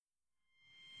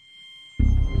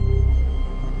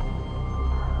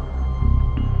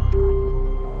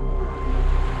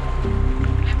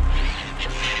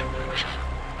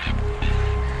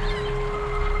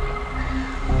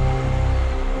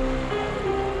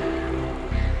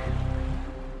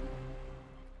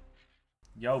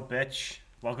Yo, bitch.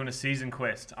 Welcome to Season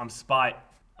Quest. I'm Spite.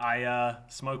 I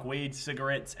smoke weed,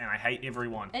 cigarettes, and I hate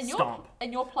everyone. Stomp.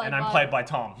 And you're played and I'm played by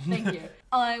Tom. Thank you.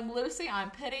 I'm Lucy,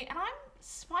 I'm Pity, and I'm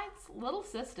Spite's little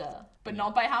sister. But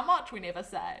not by how much, we never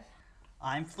say.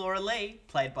 I'm Flora Lee,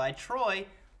 played by Troy,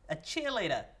 a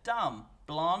cheerleader, dumb,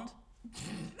 blonde.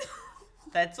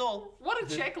 That's all. What a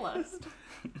checklist.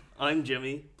 I'm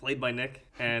Jimmy, played by Nick,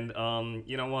 and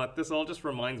you know what? This all just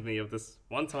reminds me of this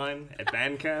one time at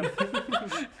band camp.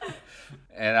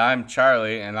 And I'm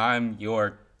Charlie, and I'm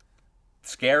your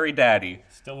scary daddy.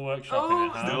 Still workshopping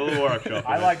it, huh? Still workshop.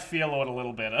 I liked Fearlord a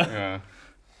little better. Yeah.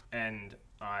 And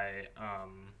I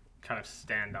kind of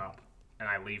stand up and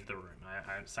I leave the room.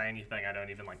 I don't say anything. I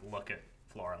don't even look at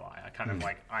Florelai. I kind of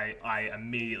I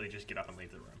immediately just get up and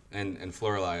leave the room. And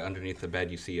Florelai, underneath the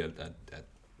bed, you see a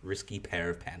risky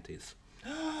pair of panties. So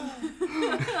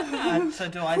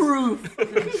do I?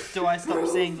 Do I stop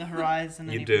seeing the horizon?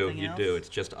 And You do. everything else? It's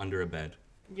just under a bed.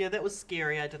 Yeah, that was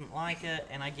scary. I didn't like it,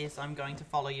 and I guess I'm going to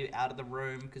follow you out of the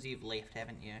room because you've left,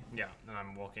 haven't you? Yeah, and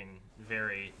I'm walking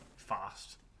very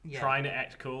fast. Yeah. Trying to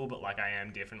act cool, but I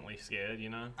am definitely scared, you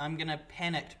know? I'm gonna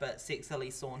panicked but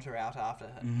sexily saunter out after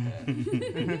her.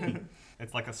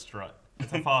 It's like a strut.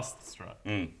 It's a fast strut.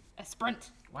 A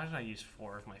sprint. Why did I use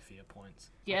 4 of my fear points?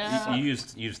 Yeah. You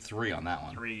used 3 on that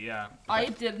one. 3, yeah. I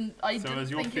didn't is your think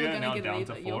you were fear going now to get down it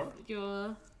to either. 4?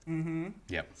 You're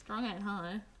Yep. strong ain't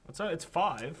high. So it's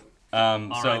 5.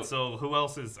 Alright, so who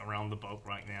else is around the boat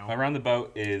right now? Around the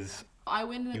boat is I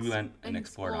went and, You went and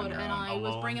explored on your and own. I was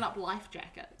Alone. bringing up life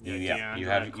jackets. you Deandra,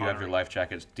 have you Connor. have your life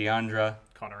jackets. Deandra,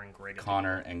 Connor and Greg.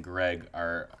 Connor, and Greg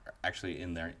are actually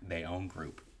in their own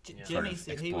group. Jimmy Sort of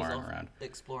said he was exploring off around.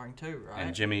 exploring too, right?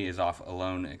 And Jimmy is off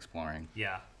alone exploring.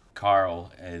 Yeah.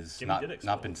 Carl is Jimmy did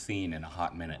explore. not been seen in a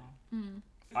hot minute.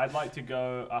 I'd like to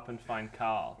go up and find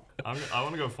Carl. I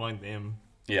want to go find them.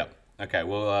 Yep. Okay,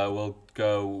 we'll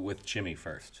go with Jimmy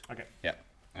first. Okay. Yep.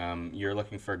 You're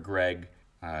looking for Greg,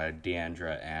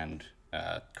 Deandra, and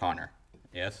Connor.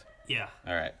 Yes. Yeah.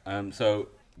 All right. So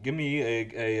give me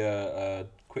a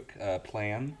quick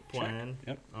plan. check. Plan.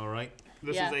 Yep. Alright.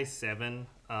 This Yeah. is a 7,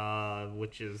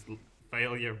 which is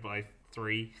failure by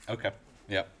 3. Okay.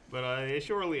 Yep. But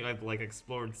surely I've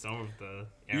explored some of the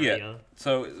area. Yeah.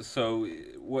 So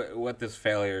what this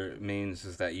failure means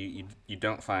is that you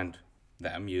don't find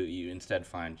them. You instead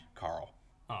find Carl.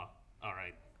 Oh,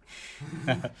 alright.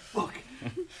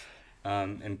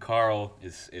 And Carl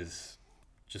is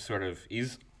just sort of,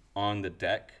 he's on the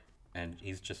deck and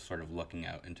he's just sort of looking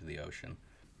out into the ocean.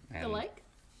 And The lake?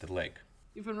 The lake.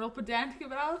 You've been real pedantic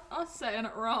about us saying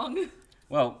it wrong.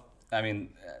 Well, I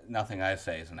mean, nothing I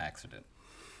say is an accident,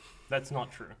 That's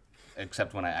not true.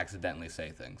 except when I accidentally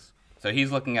say things. So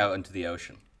he's looking out into the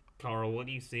ocean. Carl, what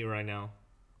do you see right now?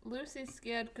 Lucy's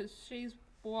scared because she's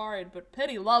worried, but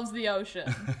Pity loves the ocean.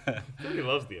 He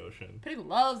loves the ocean. Pity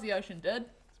loves the ocean, dude.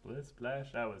 Split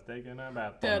splash, I was thinking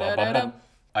about Da-da-da-dum.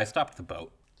 I stopped the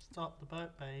boat. Stop the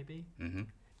boat, baby.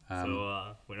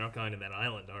 So we're not going to that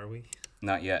island, are we?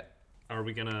 Not yet. Are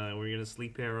we gonna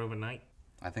sleep here overnight?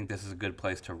 I think this is a good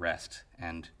place to rest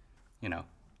and,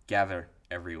 gather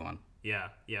everyone Yeah,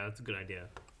 that's a good idea.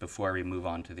 before we move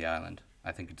on to the island.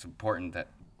 I think it's important that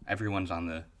everyone's on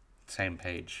the same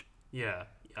page. Yeah,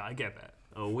 I get that.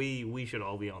 Oh, we should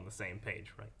all be on the same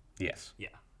page, right? Yes, Yeah,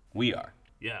 we are.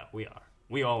 yeah, we are.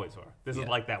 We always are. This is Yeah.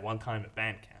 like that one time at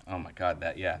band camp. Oh my God,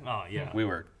 yeah. Oh yeah, We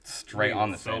were straight We on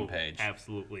were the same so- page.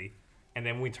 Absolutely. And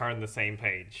then we turned the same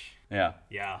page. Yeah.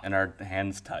 Yeah, And our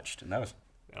hands touched, and that was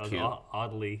that was cute.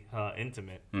 oddly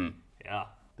intimate. Yeah.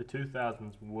 The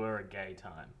 2000s were a gay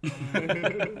time.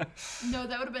 No,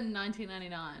 that would have been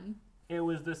 1999. It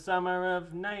was the summer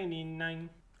of 99.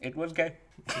 It was gay.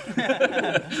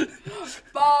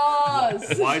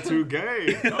 Buzz! Why too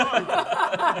gay?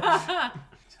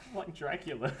 Like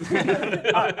Dracula.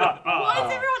 Why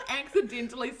is everyone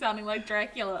accidentally sounding like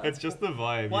Dracula? It's just the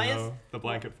vibe, Why you is- know, the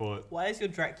blanket fort. Why is your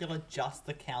Dracula just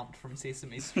the Count from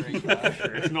Sesame Street?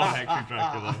 It's not actually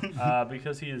Dracula.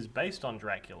 Because he is based on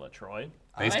Dracula, Troy.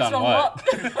 Based on what?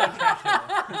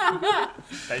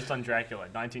 Based on Dracula,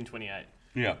 1928.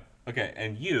 Yeah. Okay,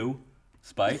 and you,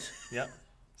 Spice, Yep.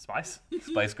 Spice?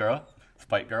 Spice Girl,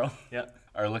 Spite Girl, Yep.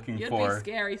 are looking You'd be for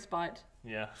scary, Spite.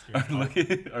 Yeah.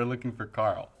 are looking for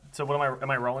Carl. So what am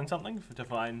I rolling something to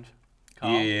find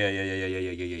Carl?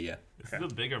 Yeah. This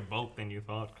is a bigger boat than you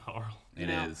thought, Carl. It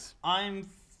Now, is. I'm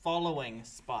following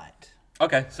Spite.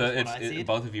 Okay, so That's what I said.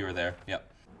 both of you are there.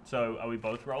 Yep. So are we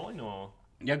both rolling or?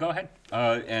 Yeah, go ahead.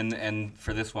 And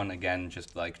for this one again,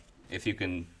 just if you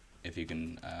can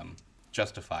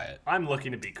justify it, I'm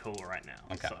looking to be cool right now.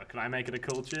 Okay. So can I make it a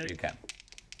cool you chick? can.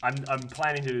 I'm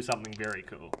planning to do something very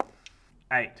cool.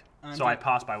 8. I'm So I doing-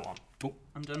 pass by 1.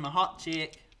 I'm doing my hot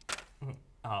check.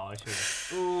 Oh, I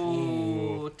should.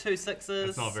 Ooh, 2 sixes.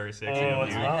 That's not very sexy Oh, of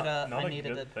it's you. not. I a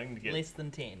needed good thing to get. less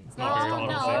than 10. not Oh very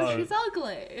no, sexy. she's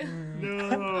ugly. No.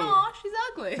 Oh, she's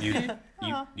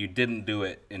ugly. You didn't do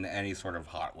it in any sort of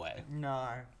hot way. No.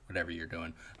 Whatever you're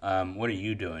doing. What are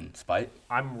you doing, Spite?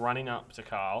 I'm running up to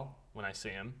Carl when I see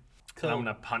him. Cool. And I'm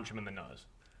going to punch him in the nose.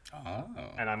 Oh.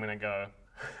 And I'm going to go,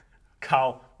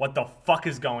 Carl, what the fuck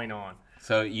is going on?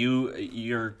 So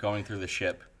you're going through the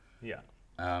ship, Yeah.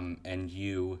 and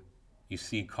you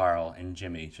see Carl and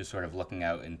Jimmy just sort of looking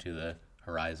out into the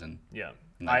horizon, Yeah.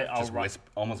 and like I'll just run.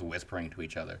 almost whispering to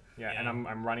each other. Yeah, Yeah. and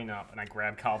I'm running up and I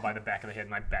grab Carl by the back of the head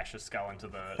and I bash his skull into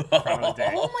the front of the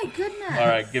deck. Oh my goodness. All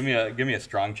right, give me a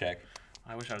strong check.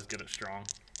 I wish I was good at strong.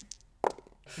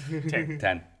 10.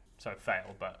 10. So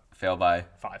fail, but Fail by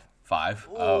 5. 5.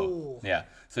 Ooh. Oh, yeah.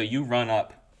 So you run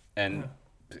up, and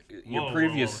your Whoa,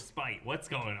 previous Spite, what's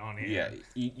going on here? yeah,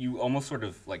 you almost sort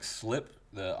of like slip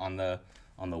on the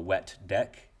wet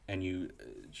deck, and you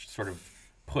sort of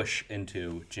push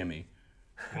into Jimmy.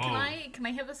 Whoa. Can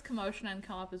I have this commotion and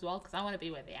come up as well? Because I want to be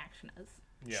where the action is.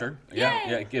 Yeah. Sure. Yeah.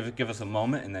 Yay! Yeah. Give us a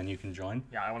moment, and then you can join.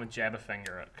 Yeah, I want to jab a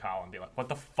finger at Carl and be like, what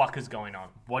the fuck is going on?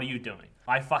 What are you doing?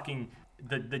 I fucking...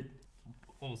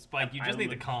 Well, Spike, you just need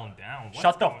to calm down. What's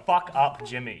Shut the going- fuck up,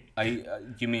 Jimmy.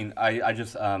 You mean I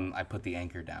just I put the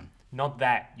anchor down. Not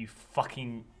that, you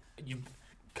fucking...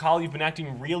 Carl, you've been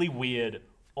acting really weird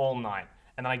all night.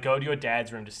 And then I go to your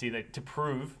dad's room to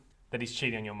prove that he's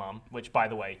cheating on your mum, which, by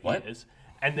the way, he What? is.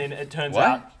 And then it turns What?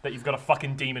 out that you've got a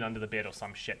fucking demon under the bed or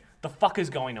some shit. The fuck is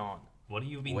going on? What do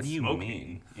you mean What do you smoking?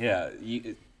 mean? Yeah.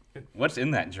 What's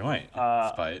in that joint?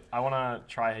 Spite. I want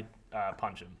to try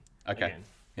punch him. Okay. Again.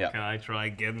 Yeah. Can I try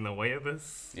getting in the way of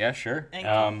this? Yeah. Sure.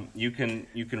 Thank You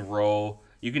can roll.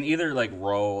 You can either like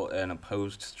roll an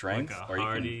opposed strength, Like a or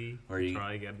hardy, you can, or you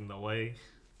try getting in the way.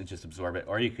 just absorb it,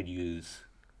 or you could use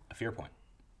a fear point.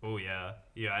 Oh yeah,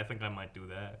 yeah. I think I might do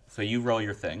that. So you roll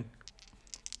your thing.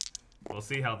 We'll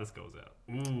see how this goes out.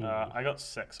 Ooh, I got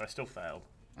 6. I still failed.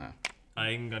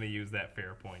 I'm gonna use that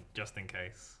fair point just in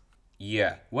case.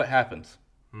 Yeah. What happens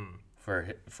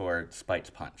for Spite's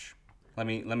punch? Let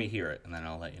me hear it, and then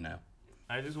I'll let you know.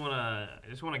 I just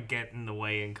wanna get in the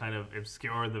way and kind of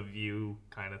obscure the view,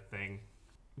 kind of thing.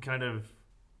 Kind of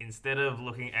instead of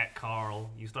looking at Carl,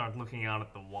 you start looking out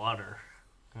at the water,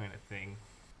 kind of thing.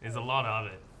 There's a lot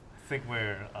of it. I think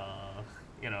we're,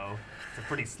 it's a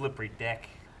pretty slippery deck.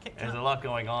 There's a lot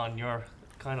going on. You're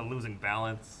kind of losing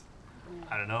balance.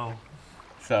 I don't know.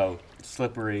 So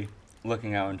slippery,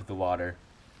 looking out into the water.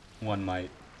 One might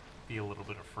Be a little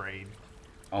bit afraid,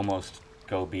 almost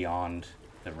go beyond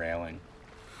the railing.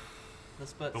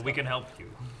 This bit's but we can help you.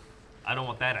 I don't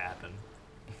want that to happen.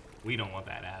 We don't want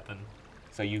that to happen.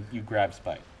 So you grab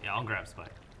Spite. Yeah, I'll grab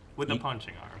Spike with the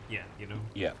punching arm. Yeah, you know.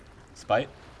 Yeah. Spite?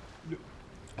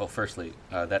 Well, firstly,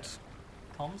 that's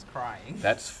Tom's crying.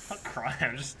 I'm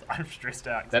crying. I'm stressed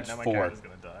out. 'cause That's I know my 4. character's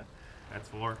going to die. That's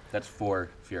 4. 4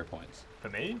 fear points. For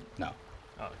me? No,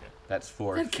 Oh, okay. that's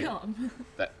 4 Then fear. kill him.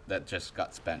 That just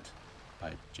got spent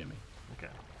by Jimmy.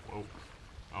 Okay. Whoa.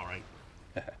 All right.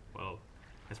 Well,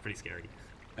 that's pretty scary.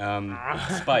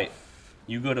 Spite,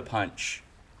 you go to punch,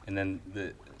 and then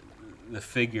the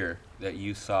figure that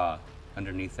you saw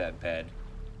underneath that bed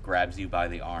grabs you by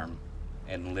the arm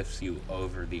and lifts you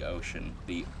over the ocean,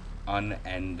 the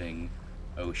unending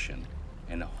ocean,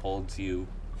 and holds you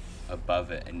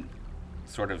above it and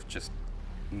sort of just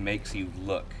makes you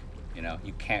look. You know,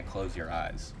 you can't close your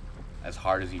eyes as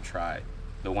hard as you try.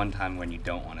 The one time when you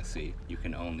don't want to see, you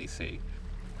can only see.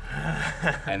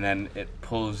 And then it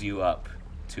pulls you up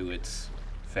to its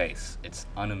face, its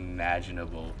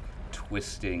unimaginable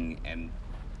twisting and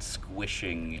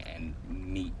squishing and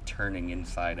meat turning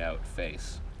inside out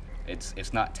face.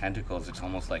 It's not tentacles, it's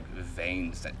almost like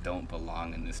veins that don't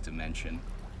belong in this dimension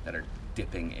that are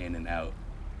dipping in and out,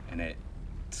 and it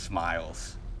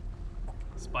smiles.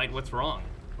 Spike, what's wrong?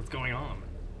 What's going on?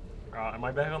 Am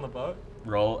I back on the boat?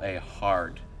 Roll a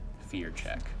hard fear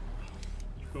check.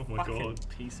 Oh my Fucking god.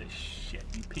 piece of shit.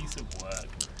 You piece of work.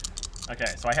 Okay,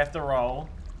 so I have to roll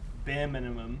bare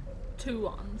minimum 2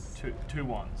 ones. two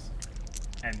ones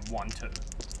and 1 2.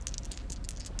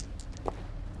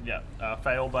 Yeah,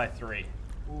 fail by 3.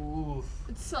 Ooh.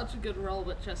 It's such a good roll,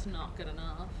 but just not good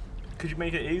enough. Could you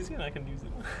make it easy and I can use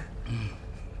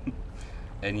it?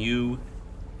 And you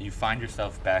find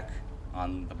yourself back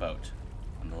on the boat,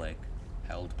 on the lake,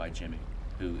 held by Jimmy,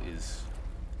 who is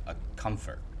a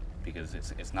comfort because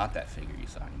it's not that figure you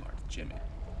saw anymore. It's Jimmy.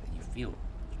 And you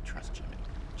trust Jimmy.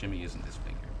 Jimmy isn't this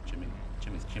figure.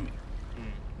 Jimmy's Jimmy.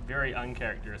 very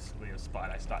uncharacteristically of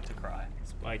Spite, I start to cry.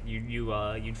 Spite,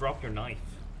 you drop your knife.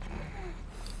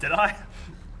 Did I?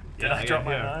 Did Yeah, I drop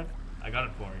my here. knife? I got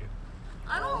it for you.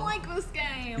 I don't like this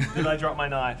game. Did I drop my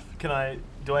knife? Do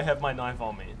I have my knife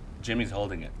on me? Jimmy's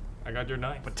holding it. I got your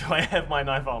knife. But do I have my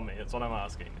knife on me? That's what I'm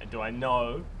asking. And do I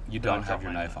know? You that I've don't have dropped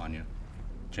your my knife on you.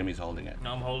 Jimmy's holding it.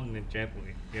 No, I'm holding it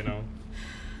gently, you know.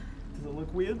 Does it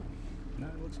look weird? No,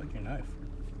 it looks like your knife.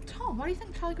 Tom, why do you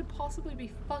think Charlie could possibly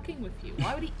be fucking with you?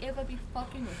 Why would he ever be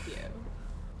fucking with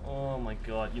you? Oh my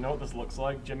god. You know what this looks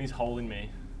like? Jimmy's holding me.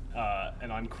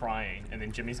 And I'm crying, and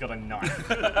then Jimmy's got a knife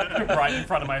right in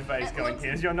front of my face, It going, looks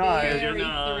 "Here's your knife." very Here's your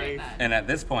knife. threatening. And at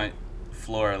this point,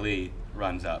 Flora Lee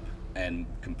runs up and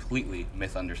completely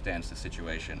misunderstands the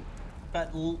situation.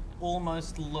 But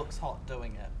almost looks hot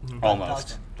doing it. but Almost,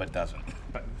 doesn't. but doesn't.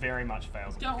 But very much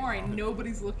fails. at Don't looking worry, hard.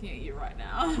 nobody's looking at you right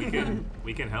now.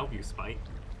 We can help you, Spite.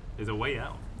 There's a way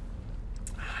out.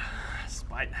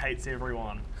 Spite hates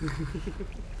everyone.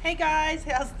 Hey guys,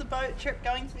 how's the boat trip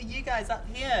going for you guys up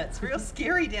here? It's real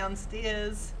scary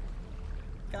downstairs.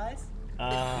 Guys?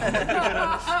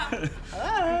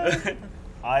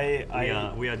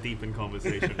 We are deep in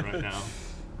conversation right now.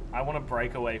 I want to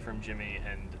break away from Jimmy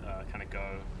and kind of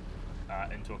go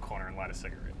into a corner and light a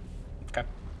cigarette. Okay.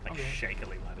 Like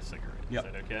shakily light a cigarette. Yep.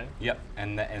 Is that okay? Yep.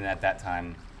 And at that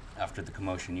time, after the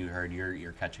commotion you heard,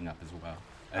 you're catching up as well.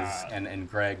 And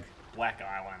Greg, Black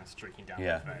eyeliner streaking down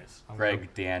yeah, my face.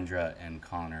 Greg, Deandra, and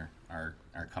Connor are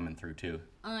coming through too.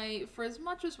 For as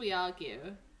much as we argue,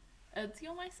 it's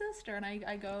you're my sister, and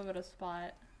I go over to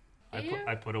Spot.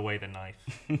 I put away the knife.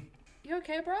 You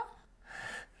okay, bruh?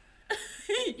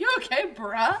 You okay,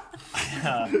 bruh?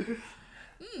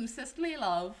 Sisterly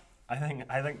love. I think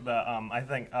that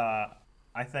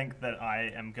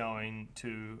I am going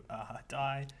to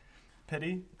die.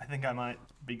 Pity. I think I might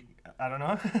be. I don't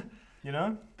know. You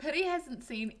know. Pity hasn't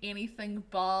seen anything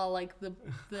bar like the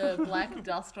black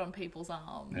dust on people's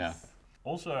arms. Yeah.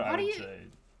 Also, Why I do would you- say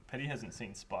Pity hasn't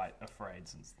seen Spite afraid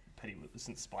since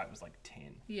Spite was like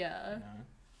 10. Yeah. You know?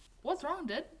 What's wrong,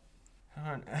 dude? I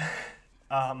don't,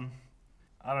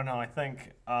 I don't know. I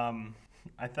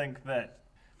think that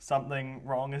something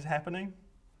wrong is happening.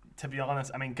 To be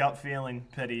honest, I mean, gut feeling,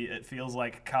 Pity. It feels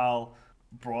like Carl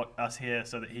brought us here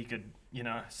so that he could, you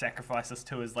know, sacrifice us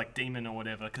to his like demon or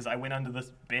whatever. Because I went under this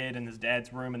bed in his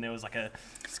dad's room and there was like a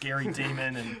scary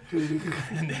demon,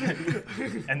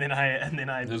 and then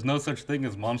I There's no such thing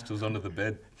as monsters under the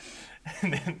bed.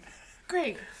 and then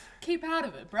Greg, keep out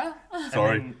of it, bruh.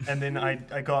 Sorry. And then I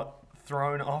got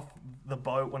thrown off the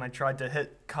boat when I tried to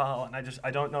hit Carl, and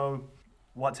I don't know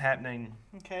what's happening.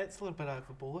 Okay, it's a little bit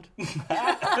overboard.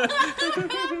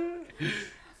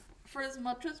 For as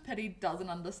much as Pity doesn't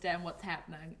understand what's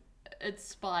happening, it's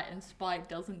Spite, and Spite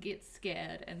doesn't get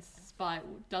scared, and Spite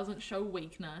doesn't show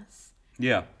weakness.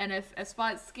 Yeah. And if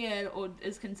Spite's scared or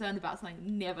is concerned about something,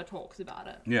 never talks about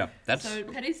it. Yeah. That's So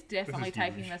Pity's definitely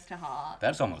taking this to heart.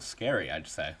 that's almost scary, I'd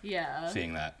say. Yeah.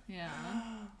 Seeing that. Yeah.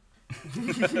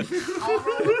 I'll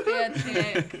roll a fair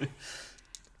check.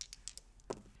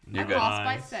 You're I good. passed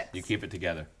by Nice. 6. You keep it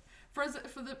together.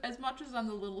 As much as I'm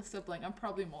the little sibling, I'm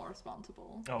probably more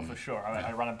responsible. Oh, for sure.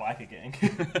 I run a biker gang.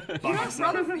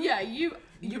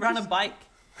 You Run a bike.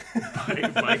 It's not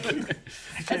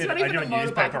I even do a a motorbike,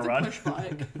 newspaper it's a run. push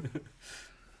bike.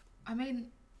 I mean,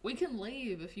 we can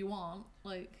leave if you want,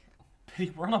 like,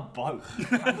 Pity, we're on a boat.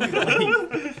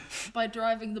 by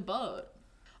driving the boat.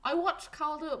 I watched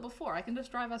Carl do it before. I can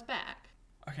just drive us back.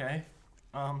 Okay.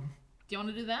 Do you want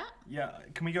to do that? Yeah.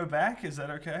 Can we go back? Is that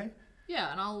okay?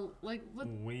 Yeah, and I'll, like,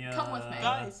 We, come with me.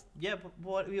 Guys, yeah, but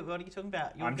what are you talking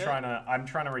about? You're I'm good?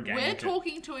 trying to regain. We're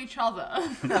talking to each other.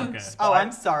 Okay. Oh,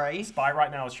 I'm sorry. Spy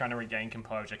right now is trying to regain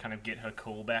composure, kind of get her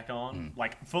cool back on,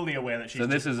 like fully aware that she's. So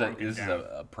this just is broken down.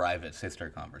 a private sister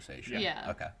conversation.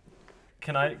 Yeah. Okay.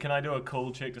 Can I do a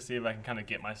cool check to see if I can kind of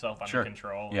get myself under Sure.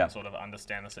 control Yeah. and sort of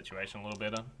understand the situation a little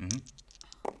better?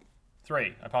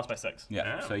 3. I passed by 6.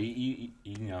 Yeah. Oh. So you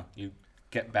know you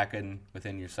get back in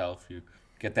within yourself. You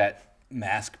get that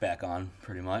mask back on,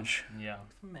 pretty much. Yeah.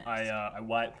 Max. I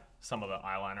wipe some of the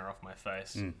eyeliner off my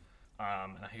face, and I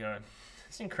go,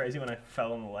 "It seemed crazy when I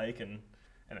fell in the lake and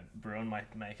it ruined my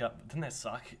makeup. Didn't that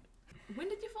suck? When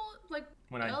did you fall? Like,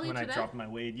 When earlier I today? dropped my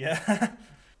weed, yeah, that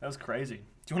was crazy. Do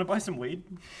you want to buy some weed?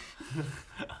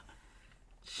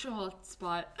 Sure,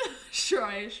 Spot. sure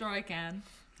I can.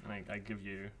 And I give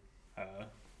you,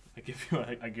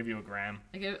 I give you a gram.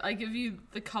 I give you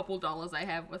the couple dollars I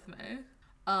have with me.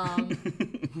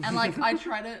 And like I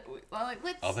try to like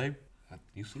let's. Are they?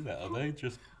 You see that? Are they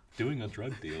just doing a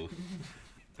drug deal?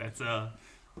 That's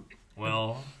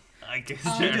well, I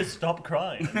guess You just stop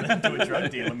crying and then do a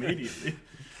drug deal immediately.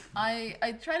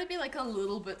 I try to be like a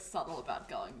little bit subtle about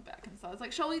going back inside. It's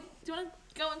like, do you want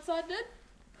to go inside, dude?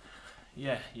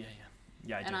 Yeah,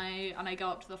 I do. And I go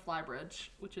up to the flybridge,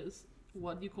 which is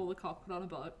what you call the cockpit on a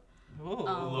boat. Ooh.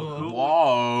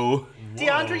 Whoa.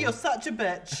 DeAndre, you're such a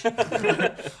bitch.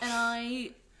 And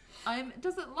I'm.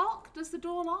 Does it lock? Does the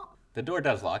door lock? The door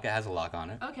does lock. It has a lock on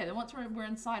it. Okay, then once we're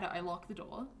inside it, I lock the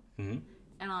door. Mm-hmm.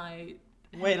 And I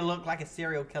Way to look like a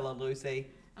serial killer, Lucy.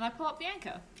 pull up the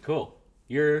anchor. Cool.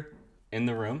 You're in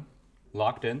the room,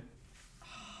 locked in.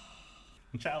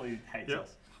 Charlie hates Yep.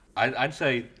 us. I'd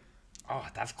say, oh,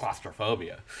 that's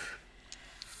claustrophobia.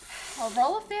 I'll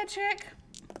roll a fear check.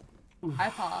 I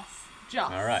pass.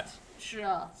 Just. All right.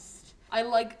 Just. I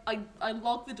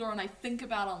lock the door and I think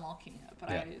about unlocking it, but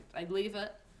Yeah. I leave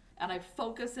it and I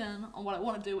focus in on what I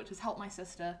want to do, which is help my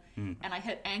sister, and I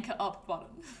hit anchor up button.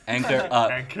 Anchor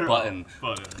up Anchor button. up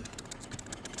button.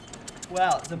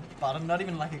 Wow, it's a button, not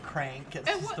even like a crank. It's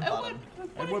just a button.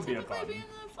 It would be a technically button. be in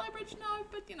the flybridge,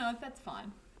 no, but that's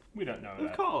fine. We don't know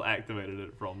that. Carl activated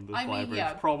it from the I mean, flybridge,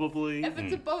 yeah. probably. If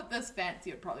it's a boat this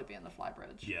fancy, it'd probably be in the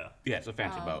flybridge. Yeah. Yeah, it's a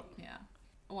fancy boat. Yeah.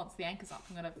 Once the anchor's up,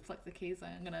 I'm gonna flick the keys in.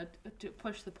 I'm gonna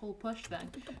push the push thing.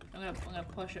 I'm gonna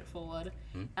push it forward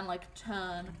and like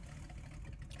turn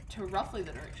to roughly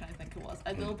the direction I think it was.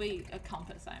 There'll be a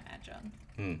compass, I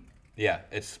imagine. Yeah,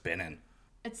 it's spinning.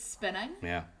 It's spinning.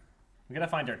 Yeah. We gotta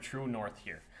find our true north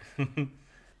here.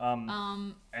 And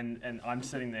I'm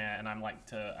sitting there, and I'm like,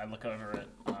 I look over at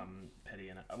Pity,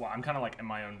 and I'm kind of like in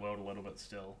my own world a little bit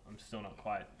still. I'm still not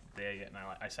quite there yet, and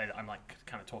I say that I'm like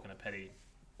kind of talking to Pity,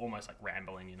 almost like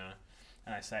rambling, you know.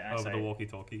 And I say, Over the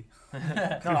walkie-talkie. no,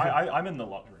 I'm in the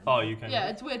locker room. Oh, you can. Yeah,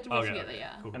 it's weird to Okay, together. okay,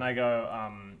 Yeah. cool. And I go,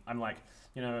 I'm like,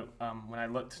 you know, when I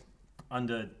looked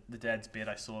under the dad's bed,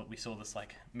 we saw this,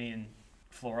 like, me and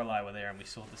Florelei were there, and we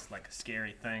saw this like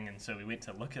scary thing, and so we went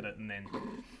to look at it, and then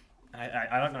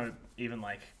I don't know even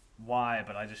like why,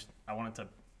 but I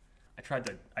tried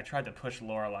to push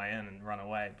Lorelei in and run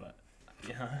away, but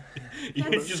yeah, You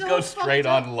That's just so go straight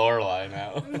fucked on Lorelei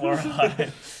now. Lorelei,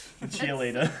 the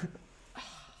cheerleader.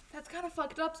 That's kind of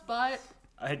fucked up, Spite.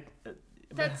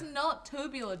 That's not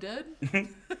tubular, dude.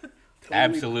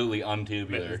 Absolutely That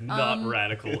untubular. is not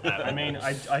radical at all. I mean,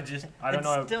 I don't It's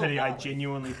know, still Pity. I valid.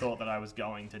 genuinely thought that I was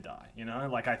going to die. You know,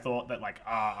 like I thought that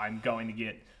I'm going to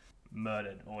get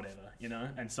murdered or whatever. You know,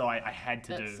 and so I had to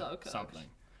That's do so cooked. something.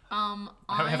 I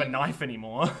don't have a knife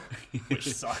anymore, which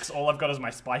sucks. All I've got is my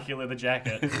spiky leather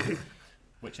jacket,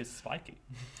 which is spiky.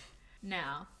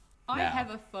 Now, I Now.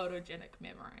 have a photogenic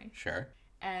memory, Sure.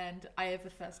 and I have a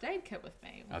first aid kit with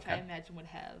me, which I Okay. imagine would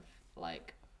have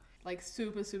like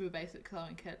super basic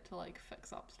sewing kit to like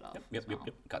fix up stuff. Yep, as yep, well.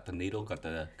 yep. Got the needle, got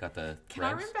the Can threads.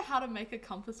 I remember how to make a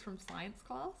compass from science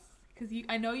class? Because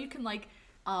I know you can like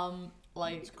called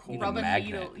rub a a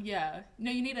magnet. needle. Yeah.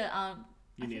 No, you need a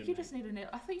You I need think a you just need a needle.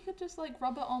 I thought you could just like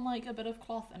rub it on like a bit of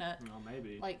cloth in it, Oh,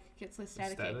 maybe. like gets so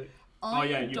staticky. Static? I Oh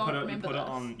yeah, you don't put remember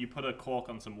this. you put a cork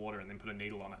on some water and then put a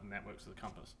needle on it, and that works as a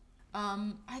compass.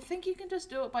 I think you can just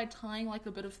do it by tying like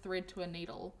a bit of thread to a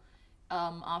needle,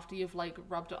 after you've like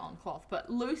rubbed it on cloth. But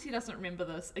Lucy doesn't remember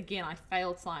this. Again, I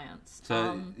failed science.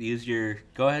 So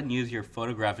go ahead and use your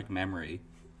photographic memory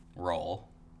roll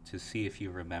to see if you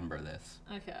remember this.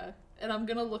 Okay, and I'm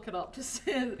gonna look it up to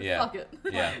see. Yeah. Fuck it.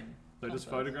 Yeah. So does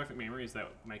photographic memory, does that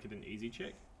make it an easy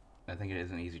check? I think it is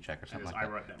an easy check or something is. like I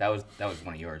that. wrote that. That was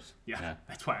one of yours. Yeah,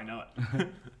 that's why I know it.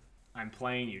 I'm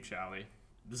playing you, Charlie.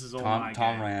 This is all Tom my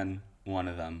Tom game. ran one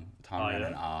of them. Tom Oh, ran yeah?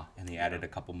 an ah, and he added a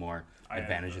couple more I added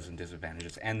advantages and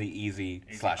disadvantages, and the easy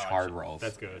 / hardship. hard rolls.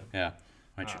 That's good. Yeah,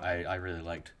 which I really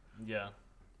liked Yeah.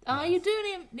 You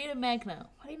do need a magnet.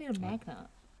 Why do you need a magnet?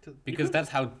 because that's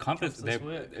how compass. compasses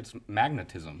work. It's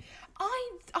magnetism.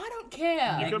 I don't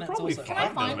care. You could Magnets probably also- Can I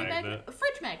find find a a magnet. magnet? A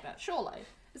fridge magnet, surely.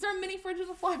 Is there a mini fridge in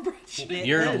the flybridge? There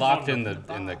You're is locked one in with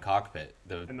the bar. cockpit.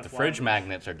 In the The fridge flyers.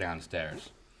 magnets are downstairs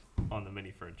On the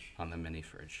mini fridge. on the mini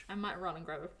fridge. I might run and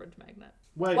grab a fridge magnet.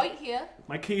 Wait. Wait here.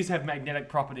 My keys have magnetic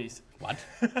properties. What?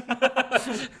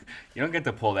 You don't get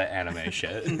to pull that anime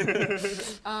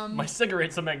shit. My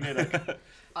cigarettes are magnetic.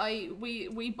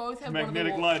 We both have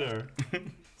Magnetic one of the lighter.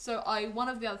 So one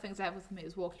of the other things I have with me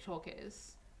is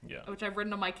walkie-talkies, Yeah. which I've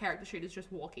written on my character sheet as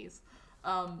just walkies.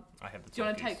 I have the Do you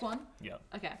want to talkies. take one? Yeah.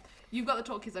 Okay. You've got the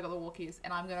talkies, I got the walkies,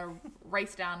 and I'm gonna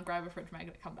race down, grab a fridge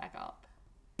magnet, come back up,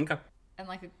 Okay. and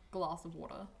like a glass of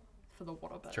water for the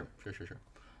water bit. Sure.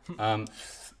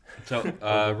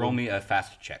 So roll me a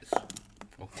fast chess.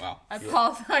 Oh, wow. I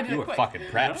passed. I did You it were quick. fucking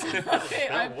prepped. Okay,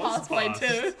 I That was passed by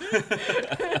fast.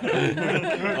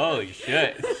 2. Holy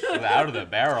shit. It was out of the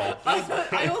barrel.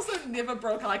 I also never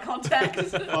broke eye contact.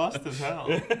 Fast as hell.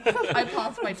 I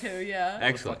passed by 2, yeah.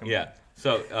 Excellent. Yeah.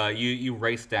 So you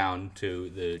race down to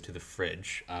the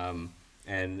fridge,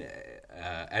 and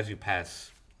as you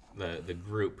pass the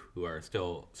group who are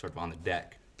still sort of on the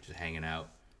deck, just hanging out,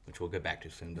 which we'll get back to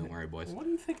soon. Don't worry, boys. What do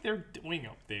you think they're doing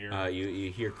up there?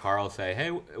 You hear Carl say, "Hey,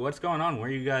 what's going on? Where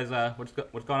are you guys? What's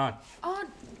going on?" Oh,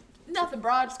 nothing,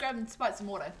 bro. Just grab and spike some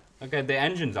water. Okay, the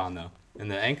engine's on though, and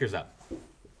the anchor's up.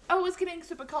 Oh, it's getting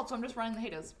super cold, so I'm just running the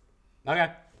heaters. Okay.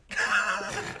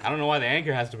 I don't know why the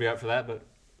anchor has to be up for that, but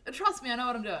Trust me, I know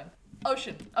what I'm doing.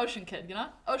 Ocean kid, you know?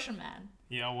 Ocean man.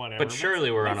 Yeah, whatever. but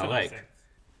surely we're on Makes a enough lake. sense.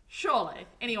 Surely.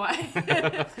 Anyway.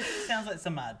 Sounds like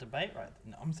some debate right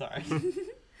there. No, I'm sorry.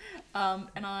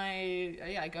 And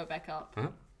I go back up. Huh?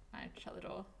 I shut the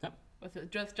door. Yep. With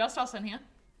it, just us in here.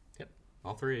 Yep.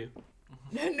 All three of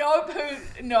you. Nope.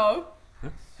 No.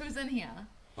 Who's in here?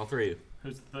 All three of you.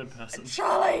 Who's the third person?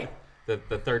 Charlie. The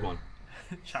third one.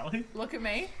 Charlie? Look at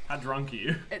me. How drunk are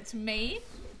you? It's me.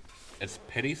 It's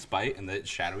Pity, Spite, and the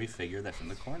shadowy figure that's in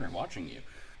the corner watching you.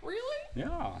 Really?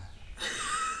 Yeah.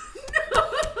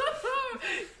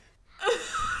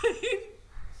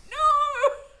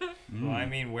 No. Well, I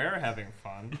mean, we're having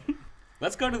fun.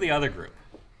 Let's go to the other group.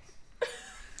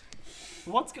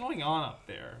 What's going on up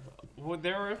there? Well,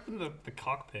 they're up in the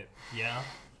cockpit. Yeah.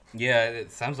 Yeah,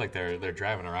 it sounds like they're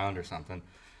driving around or something.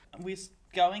 We're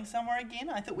going somewhere again?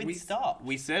 I thought we'd stop.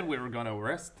 We said we were gonna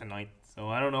rest tonight, so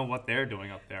I don't know what they're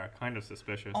doing up there. Kind of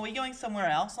suspicious. Are we going somewhere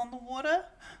else on the water?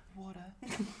 Water.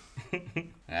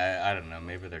 I don't know.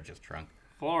 Maybe they're just drunk.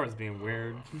 Flora's being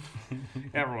weird.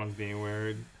 Everyone's being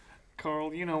weird.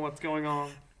 Carl, you know what's going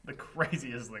on? The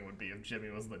craziest thing would be if Jimmy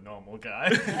was the normal guy.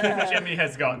 Jimmy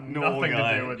has got Normal nothing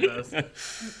guy. to do with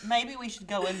this. Maybe we should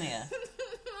go in there.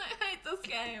 I hate this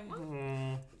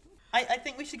game. I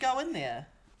think we should go in there.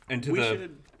 Into We the.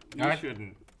 should. We Alright.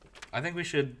 shouldn't. I think we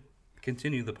should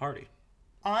continue the party.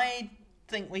 I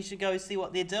think we should go see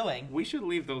what they're doing. We should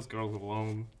leave those girls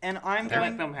alone. And I'm Let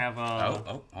going them have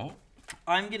a. Oh.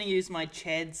 I'm going to use my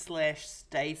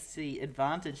Chad/Stacy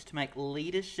advantage to make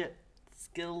leadership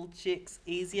skill checks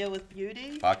easier with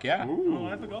beauty. Fuck yeah. Oh,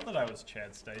 I forgot that I was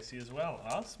Chad Stacy as well.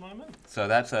 Us moment. So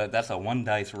that's a 1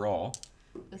 dice roll.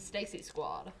 The Stacy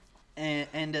squad.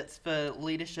 And it's for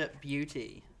leadership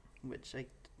beauty, which I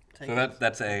take So as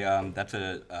that's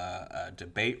a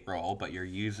debate roll, but you're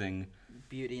using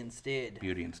beauty instead.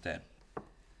 beauty instead,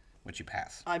 which you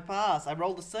pass. I pass. I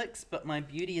rolled a 6, but my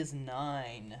beauty is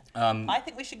 9. Um, I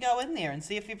think we should go in there and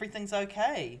see if everything's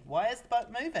okay. Why is the boat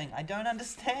moving? I don't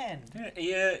understand.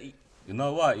 yeah. You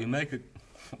know what? You make a.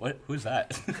 What? Who's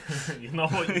that? You know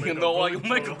what? You, You know what? You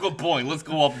make a good point. Let's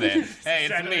go up there. Hey, it's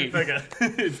Shadowy me. figure.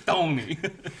 It's Tony.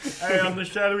 Hey, I'm the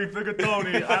shadowy figure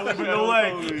Tony. I live in the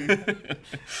lake.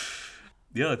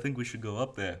 Yeah, I think we should go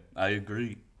up there. I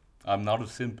agree. I'm not a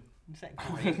simp. Is that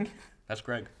Greg? That's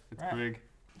Greg. It's Right. big.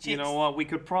 You Chicks. know what? We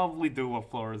could probably do what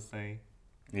Flora's saying.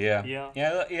 Yeah. Yeah.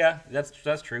 Yeah.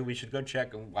 That's true. We should go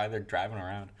check why they're driving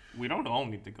around. We don't all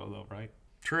need to go though, right?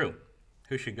 True.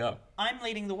 Who should go? I'm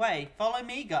leading the way. Follow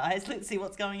me, guys. Let's see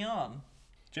what's going on.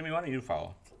 Jimmy, why don't you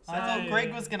follow? I thought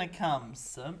Greg was going to come,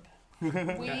 simp.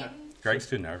 Queen. Greg's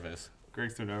too nervous.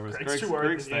 Greg's too nervous. Greg's too worried.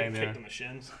 Greg's staying Kick there. the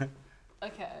machines.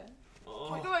 Okay.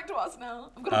 Can we go back to us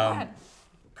now? I'm gonna plan.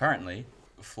 Currently,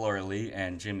 Flora Lee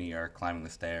and Jimmy are climbing the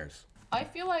stairs. I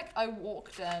feel like I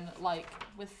walked in like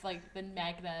with like the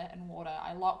magnet and water.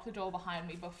 I locked the door behind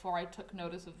me before I took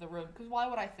notice of the room. Because why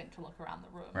would I think to look around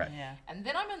the room? Right. Yeah. And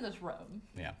then I'm in this room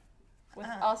Yeah. with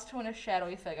us two and a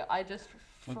shadowy figure. I just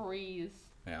freeze.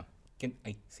 Yeah. Can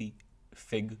I see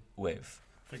Fig Wave?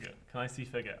 Figure. Can I see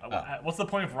figure? What's the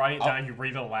point of writing it down? You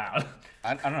read it aloud.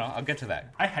 I don't know. I'll get to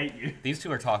that. I hate you. These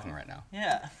two are talking right now.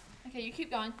 Yeah. Okay, you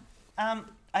keep going.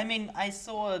 I mean, I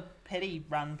saw Petty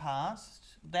run past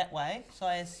that way, so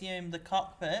I assume the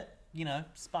cockpit,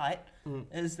 Spite,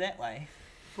 is that way.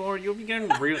 Flora, you'll be getting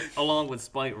along with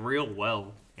Spite real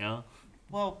well, yeah?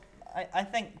 Well, I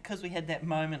think because we had that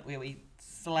moment where we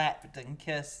slapped and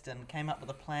kissed and came up with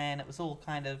a plan, it was all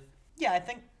kind of, I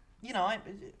think,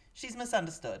 she's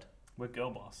misunderstood. We're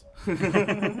girl boss.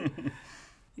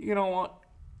 You know what?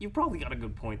 You probably got a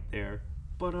good point there.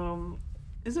 But,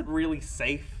 is it really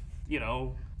safe?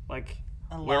 Like,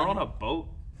 we're Alone. on a boat.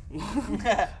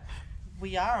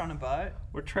 We are on a boat.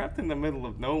 We're trapped in the middle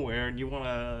of nowhere, and you want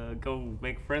to go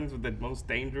make friends with the most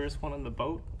dangerous one on the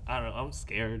boat? I don't know. I'm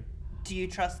scared. Do you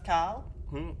trust Carl?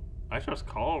 I trust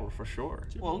Carl for sure.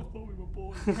 Well, I thought we were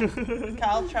boys.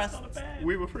 Carl trusts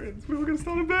We were friends. We were gonna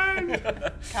start a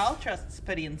band. Carl trusts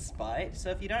Pity and Spite, so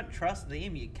if you don't trust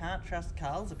them, you can't trust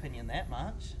Carl's opinion that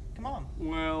much. Come on.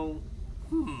 Well,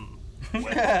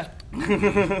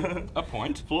 A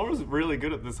point. Flora's really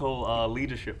good at this whole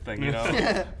leadership thing, you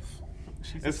know.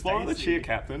 She's Is a Flora the Stacy. cheer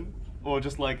captain, or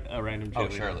just like a random Oh,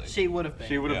 cheerleader? surely. She would have been.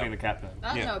 She would have Yeah. been the captain. I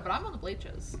don't Yeah. know, but I'm on the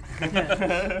bleachers.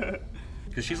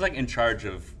 Because she's like in charge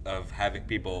of having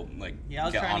people like Yeah, I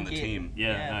was get trying on to the get- team. Yeah,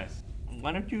 Yeah. nice.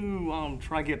 Why don't you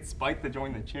try get Spike to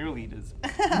join the cheerleaders?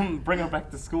 Bring her back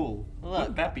to school. Look.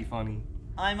 Wouldn't that be funny?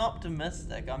 I'm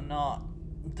optimistic. I'm not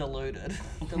deluded.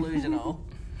 Delusional.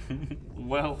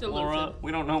 Well, Flora, Delusion.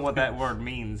 we don't know what that word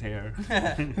means here.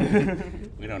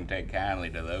 We don't take kindly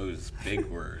to those big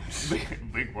words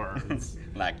Big words.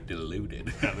 like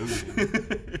deluded.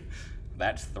 Deluded.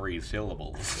 That's 3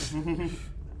 syllables.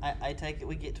 I take it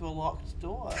we get to a locked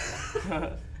door.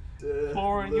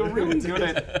 Flora, you're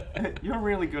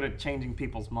really good at changing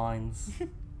people's minds.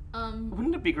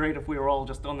 Wouldn't it be great if we were all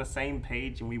just on the same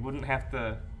page and we wouldn't have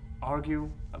to argue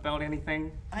about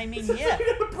anything? I mean, yeah.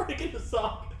 Break into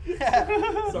song.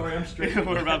 Sorry, I'm straight.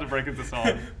 We're about to break into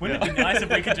song. Wouldn't it be nice if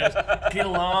we could just get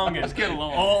along and Just get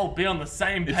along. all be on the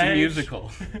same page? It's a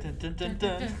musical. Dun, dun, dun,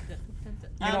 dun.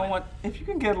 You know what? If you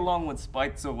can get along with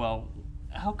Spike so well,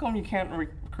 how come you can't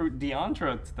recruit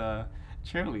Deandra to the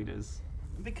cheerleaders?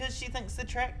 Because she thinks the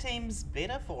track team's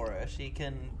better for her. She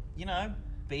can, you know,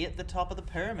 be at the top of the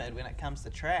pyramid when it comes to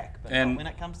track, but And- not when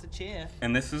it comes to cheer.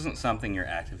 And this isn't something you're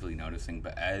actively noticing,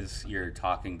 but as you're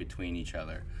talking between each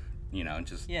other, you know,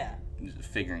 just Yeah.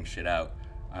 figuring shit out,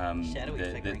 Shadowy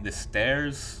figuring. the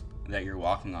stairs that you're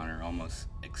walking on are almost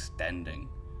extending.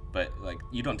 But, like,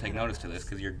 you don't take notice to this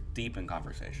because you're deep in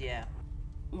conversation. Yeah.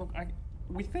 Look,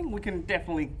 we think we can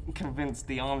definitely convince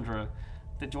Deandra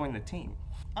to join the team.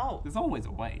 Oh, There's always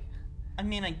a way. I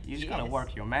mean, You just gotta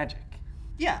work your magic.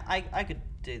 Yeah, I could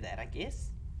do that, I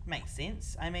guess. Makes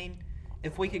sense. I mean,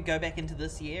 if we could go back into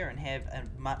this year and have a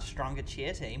much stronger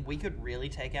cheer team, we could really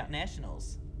take out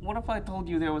nationals. What if I told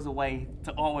you there was a way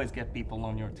to always get people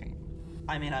on your team?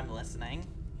 I mean, I'm listening.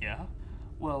 Yeah?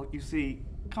 Well, you see,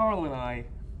 Carl and I,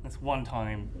 this one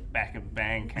time back at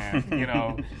band camp, you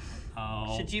know.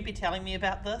 Should you be telling me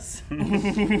about this?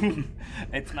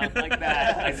 It's not like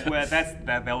that. I swear,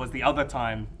 that was the other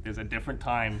time. There's a different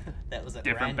time, That was at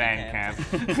different Randy band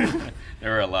camp.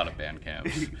 There were a lot of band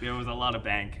camps. There was a lot of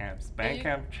band camps. Band you-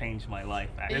 camp changed my life.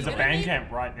 you There's a gonna band need-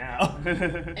 camp right now.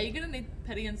 Are you gonna need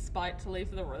Pity and Spite to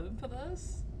leave the room for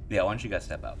this? Yeah, why don't you guys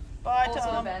step out? Bye, Also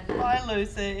Tom. abandoned. Bye,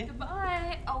 Lucy.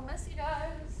 Goodbye. I'll miss you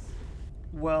guys.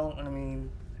 Well, I mean,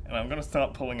 and I'm gonna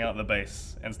start pulling out the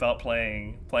bass and start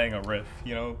playing a riff,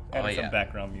 you know, adding yeah. some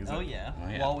background music. Oh yeah. Oh,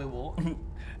 yeah. While we walk.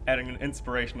 Adding an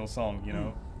inspirational song, you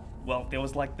know. Well, there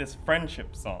was like this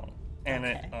friendship song, and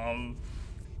it Okay.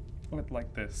 went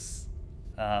like this: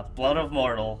 blood of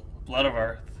mortal, blood of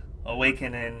earth,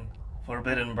 awakening,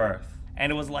 forbidden birth.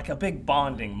 And it was like a big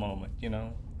bonding moment, you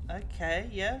know. Okay,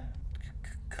 yeah.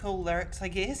 Cool lyrics, I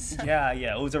guess. Yeah,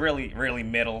 it was a really, really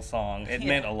metal song. It Yeah.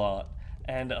 meant a lot.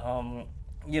 And,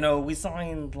 you know, we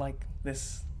signed like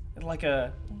this, like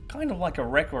a, kind of like a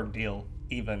record deal,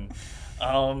 even.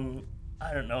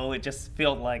 I don't know, it just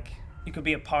felt like you could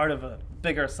be a part of a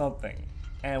bigger something.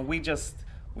 And we just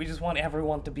want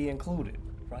everyone to be included,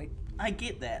 right? I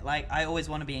get that. Like, I always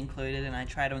want to be included, and I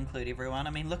try to include everyone. I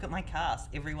mean, look at my cast.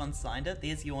 Everyone signed it.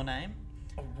 There's your name.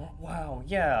 Oh, wow,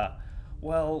 yeah.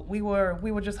 Well, we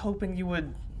were just hoping you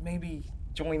would maybe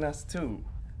join us too.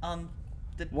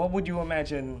 The What would you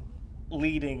imagine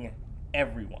leading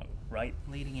everyone, right?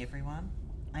 leading everyone.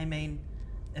 I mean,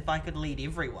 if I could lead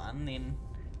everyone, then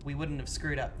we wouldn't have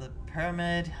screwed up the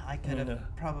pyramid. I could have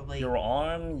probably. Your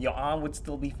arm would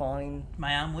still be fine.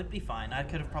 My arm would be fine. I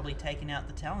could have probably taken out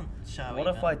the talent show. What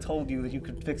if even. I told you that you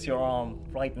could fix your arm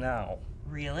right now?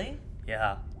 Really?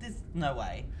 Yeah. There's no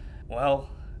way. Well,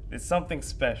 it's something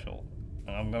special.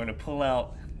 And I'm going to pull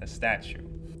out a statue.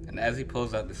 And as he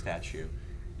pulls out the statue,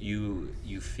 you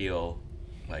feel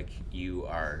like you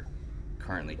are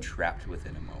currently trapped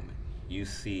within a moment. You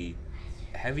see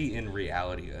heavy in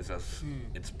reality as if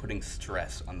it's putting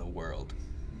stress on the world.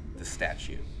 The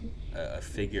statue, a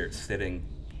figure sitting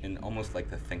in almost like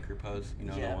the thinker pose, you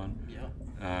know the one?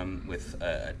 Yeah. With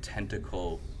a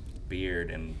tentacle beard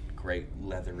and great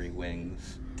leathery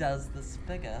wings. Does this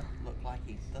figure look like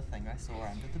it's the thing I saw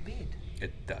under the bed?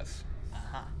 It does.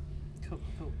 Uh-huh. Cool,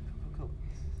 cool, cool,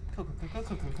 cool, cool, cool,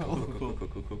 cool, cool, cool,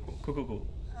 cool, cool. Cool, cool, cool.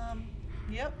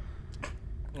 Yep.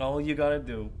 All you gotta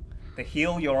do to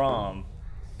heal your arm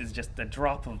is just a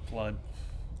drop of blood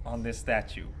on this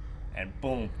statue. And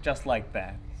boom, just like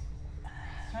that,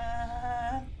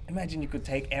 Imagine you could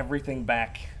take everything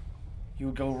back. You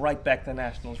would go right back to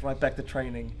nationals, right back to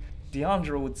training.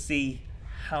 Deandra would see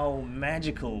how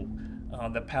magical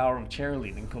the power of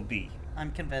cheerleading could be.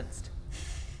 I'm convinced.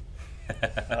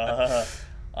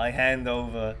 I hand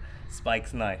over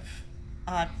Spike's knife.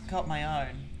 I've got my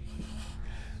own.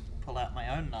 Pull out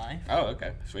my own knife. Oh,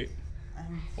 okay, sweet.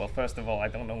 Well, first of all, I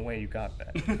don't know where you got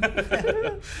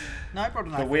that. No, I brought a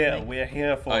knife But with me. we're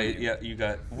here for Oh, you. yeah, you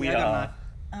got. We Yeah, I got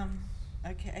a are knife.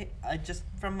 Okay. I just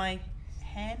from my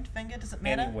hand, finger, does it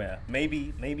matter? anywhere.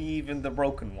 Maybe even the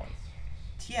broken one.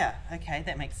 Yeah, okay,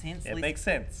 that makes sense. It makes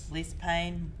sense. Less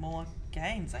pain, more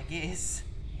gains, I guess.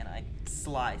 And I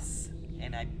slice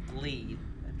and I bleed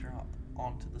a drop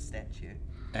onto the statue.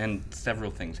 And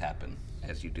several things happen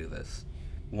as you do this.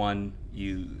 One,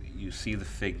 you see the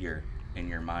figure in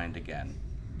your mind again,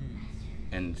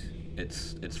 and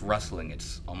it's rustling.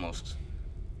 It's almost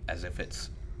as if it's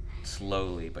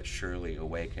slowly but surely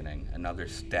awakening. Another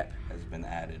step has been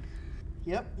added,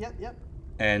 Yep.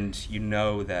 and you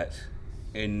know that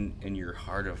in your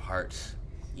heart of hearts,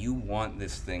 you want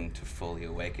this thing to fully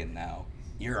awaken now.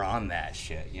 You're on that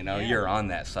shit, you know. Yeah. You're on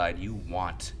that side. You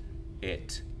want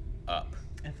it up.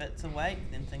 If it's awake,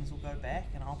 then things will go back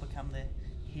and I'll become the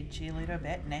head cheerleader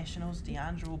at Nationals.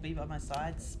 Deandra will be by my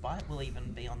side. Spike will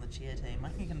even be on the cheer team. I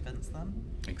can convince them.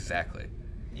 Exactly.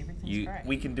 Everything's great.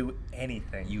 We can do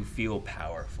anything. You feel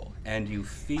powerful, and you I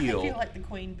feel. feel like the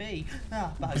queen bee.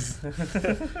 Ah, bugs.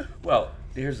 Well,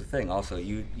 here's the thing. Also,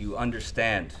 you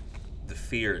understand the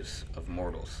fears of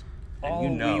mortals, and All you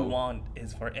know. we want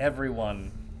is for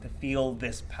everyone to feel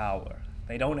this power.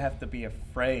 They don't have to be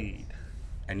afraid.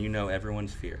 And you know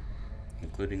everyone's fear,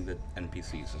 including the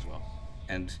NPCs as well.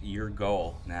 And your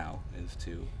goal now is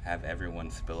to have everyone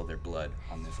spill their blood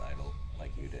on this idol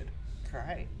like you did.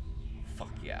 Great.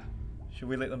 Fuck yeah. Should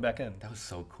we let them back in? That was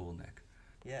so cool, Nick.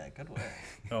 Yeah, good work.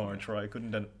 Don't worry, Troy.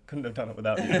 Couldn't have done it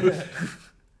without you.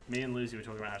 Me and Lucy were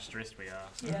talking about how stressed we are.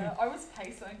 So. Yeah, I was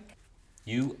pacing.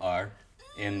 You are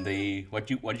in the what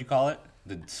you call it?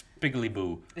 The Spiggly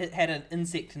Boo It had an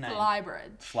insect name.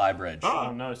 Flybridge. Fly Bridge.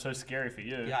 Oh no, so scary for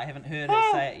you. Yeah, I haven't heard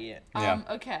it say it yet. Yeah.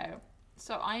 Okay.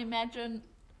 So I imagine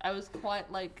I was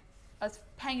quite like I was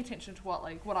paying attention to what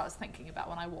I was thinking about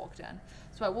when I walked in.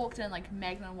 So I walked in like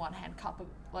magnet in one hand, cup of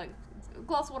like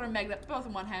glass of water and magnet both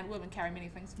in one hand. Women carry many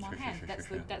things in one Sure, hand. sure, That's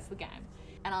sure, the sure. that's the game.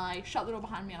 And I shut the door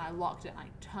behind me and I locked it. And I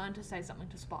turned to say something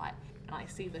to Spike, and I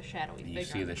see the shadowy figure. You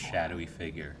see in the corner. shadowy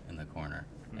figure in the corner,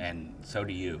 and so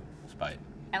do you, Spite.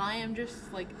 And I am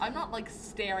just like I'm not like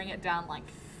staring it down like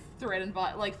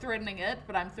threatening it,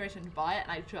 but I'm threatened by it,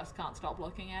 and I just can't stop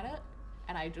looking at it.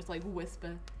 And I just like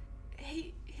whisper,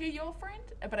 "Hey, your friend?"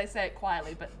 But I say it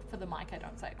quietly. But for the mic, I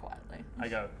don't say it quietly. I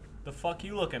go, the fuck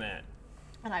you looking at?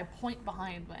 And I point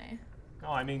behind me. No,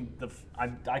 I mean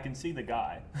I can see the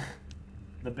guy,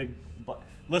 the big.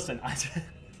 Listen,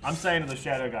 I'm saying to the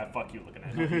shadow guy, fuck you looking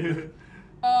at. Not you.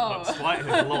 Oh. But Slight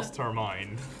has lost her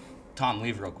mind. Tom,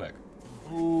 leave real quick.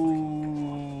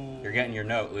 Ooh. You're getting your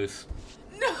note loose.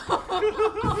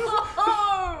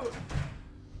 Oh!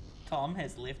 Tom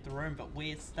has left the room, but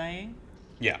we're staying.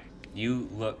 Yeah. You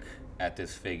look at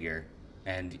this figure,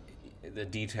 and the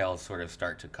details sort of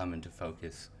start to come into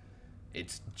focus.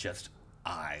 It's just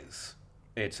eyes.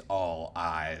 It's all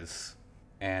eyes.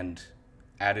 And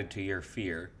added to your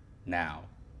fear now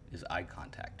is eye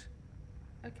contact.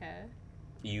 Okay.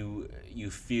 You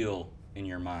feel in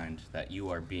your mind that you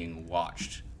are being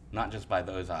watched, not just by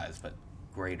those eyes, but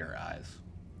greater eyes.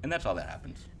 And that's all that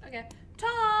happens. Okay.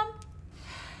 Tom!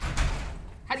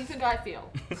 How do you think I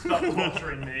feel? Stop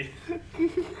torturing me.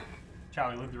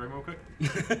 Charlie, leave the room real quick.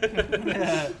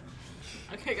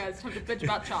 Okay, guys, time to bitch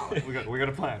about Charlie. We got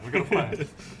a plan. We got a plan.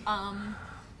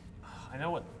 I know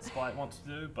what Spite wants to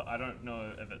do, but I don't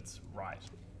know if it's right.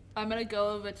 I'm gonna go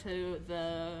over to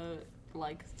the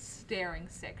like staring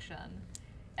section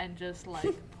and just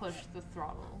like push the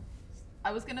throttle.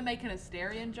 I was gonna make an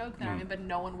Asterian joke, then I remembered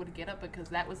no one would get it because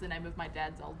that was the name of my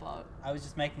dad's old boat. I was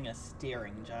just making a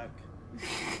staring joke.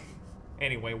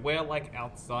 Anyway, we're like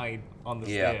outside on the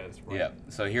Yeah. stairs, right? Yeah.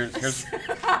 So here's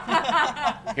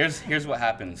here's what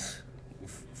happens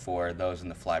for those in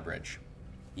the flybridge.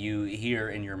 You hear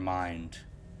in your mind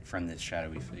from this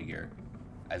shadowy figure,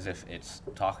 as if it's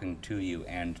talking to you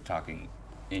and talking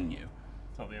in you.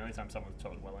 It's not the only time someone's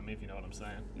talked well at me, if you know what I'm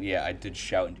saying. Yeah, I did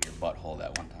shout into your butthole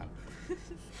that one time.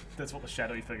 That's what the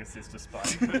shadowy figure says to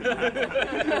Spite.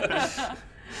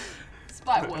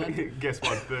 Spite would. Guess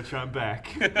what, bitch? I'm back.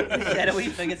 The shadowy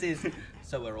figure says,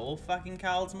 "So we're all fucking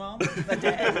Carl's mom?" The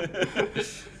dad.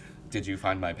 Did you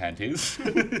find my panties?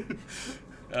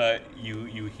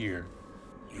 You hear.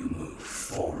 You move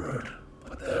forward, but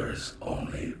but there is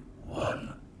only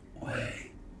one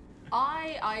way.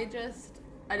 I just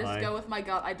Aye. go with my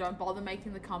gut. I don't bother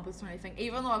making the compass or anything,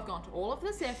 even though I've gone to all of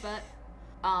this effort.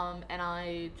 And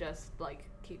I just like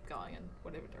keep going in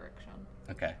whatever direction.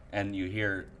 Okay, and you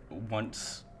hear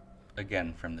once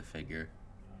again from the figure.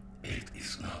 It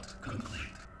is not complete.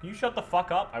 Can you shut the fuck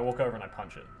up? I walk over and I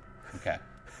punch it. Okay.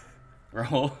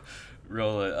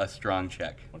 Roll a strong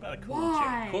check. What about a cool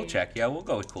Why? Cool check. Yeah, we'll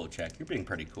go with cool check. You're being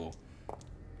pretty cool.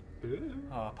 check?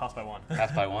 Pass by 1.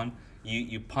 Pass by 1.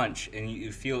 You punch and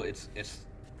you feel it's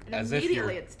And as if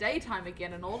immediately you're. it's daytime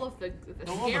again, and all of the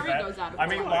All of scary that- goes out of I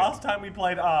mean, the last time we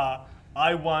played R,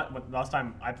 I won. Last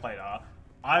time I played R,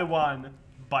 I won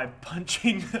by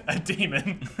punching a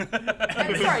demon.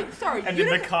 Sorry, And you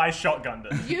then didn't, Makai shotgunned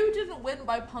it. you didn't win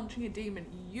by punching a demon.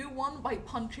 You won by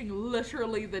punching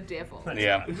literally the devil.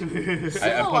 Yeah. I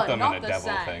Similar, put them not in a the devil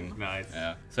same. thing. Nice.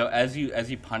 Yeah. So as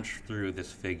you punch through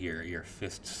this figure, your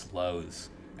fist slows,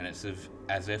 and it's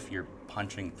as if you're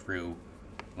punching through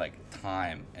like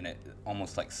time, and it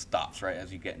almost like stops right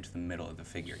as you get into the middle of the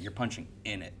figure. You're punching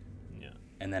in it, Yeah.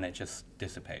 and then it just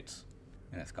dissipates,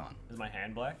 and it's gone. Is my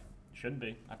hand black? Shouldn't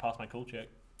be. I passed my cool check.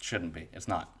 Shouldn't be. It's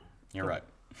not. You're right.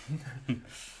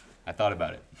 I thought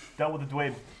about it. Dealt with the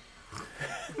dweeb.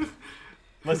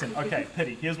 Listen, okay,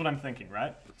 Pity, here's what I'm thinking,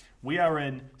 right? We are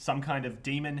in some kind of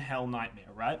demon hell nightmare,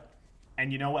 right?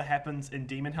 And you know what happens in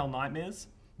demon hell nightmares?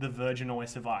 The virgin always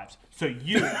survives. So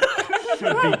you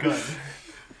should be good.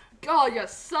 God, you're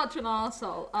such an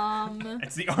asshole.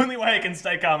 It's the only way I can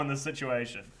stay calm in this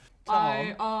situation.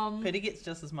 Pity gets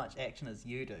just as much action as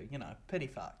you do. You know, pity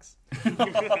fucks.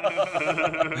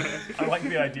 I like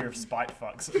the idea of spite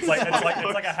fucks. It's like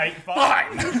a hate fuck. Fine.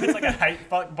 It's like a hate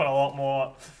fuck, but a lot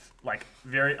more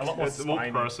It's more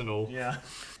spiny. personal. Yeah.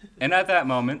 And at that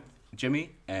moment,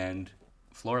 Jimmy and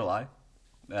Florelai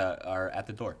are at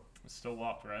the door. It's still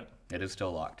locked, right? It is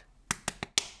still locked.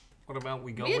 What about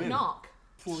we go weird in? knock.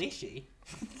 Fleshy.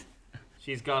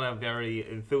 She's got a very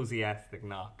enthusiastic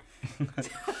knock. Can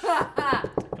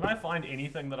I find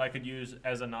anything that I could use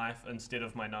as a knife instead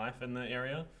of my knife in the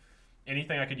area?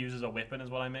 Anything I could use as a weapon is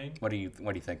what I mean. What are you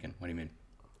thinking? What do you mean?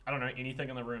 I don't know, anything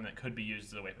in the room that could be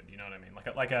used as a weapon. Do you know what I mean?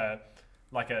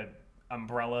 Like a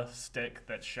umbrella stick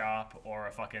that's sharp, or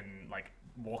a fucking like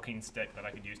walking stick that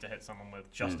I could use to hit someone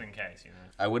with, just in case. You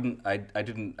know. I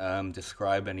didn't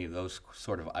describe any of those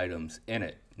sort of items in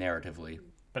it narratively.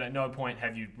 But at no point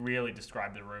have you really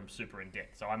described the room super in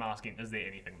depth. So I'm asking, is there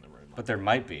anything in the room? But there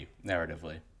might be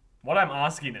narratively. What I'm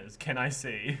asking is, can I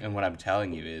see? And what I'm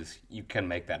telling you is you can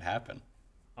make that happen.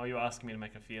 Oh, you asking me to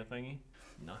make a fear thingy?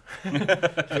 No.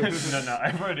 no,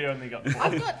 I've already only got 4.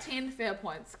 I've got 10 fair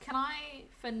points. Can I,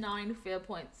 for 9 fair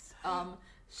points,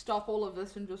 stop all of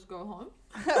this and just go home?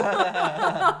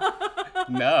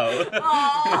 No.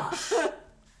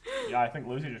 Yeah, I think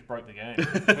Lucy just broke the game.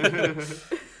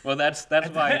 Well, that's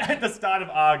why At the start of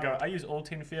Argo, I use all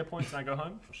 10 fear points and I go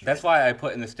home. that's why I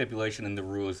put in the stipulation in the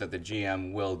rules that the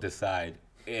GM will decide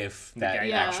if that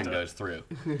game action master. goes through.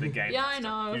 The game. Yeah, I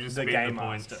know. You just The made game the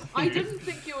point. master. I didn't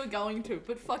think you were going to,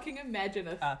 but fucking imagine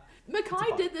if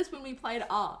Makai did this when we played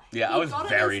R. Yeah, He I was got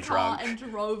very in his car drunk.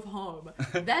 and drove home.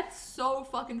 That's so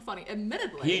fucking funny.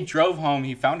 Admittedly, He drove home.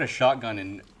 He found a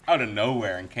shotgun out of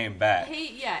nowhere and came back.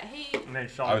 he And then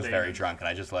shot I was a very demon. drunk and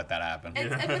I just let that happen.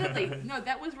 It's admittedly, no,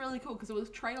 that was really cool because it was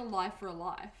trade a life for a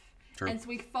life. True. And so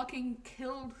we fucking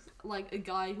killed like a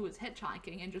guy who was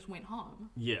hitchhiking and just went home.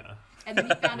 Yeah. And then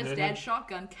he found his dad's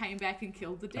shotgun, came back and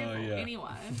killed the devil. yeah. Anyway,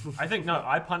 I think, no,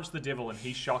 I punched the devil and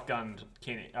he shotgunned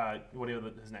Kenny,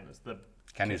 whatever his name is.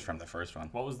 Kenny's from the first one.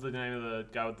 What was the name of the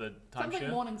guy with the Something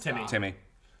timeshare? Morningstar. Timmy. Timmy.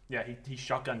 Yeah, he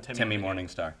shotgunned Timmy. Timmy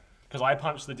Morningstar. Because I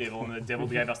punched the devil and the devil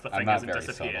gave us the I'm fingers not and very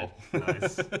disappeared. subtle.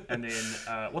 Nice. And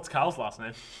then, what's Carl's last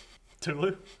name?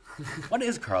 Tulu? What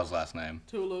is Carl's last name?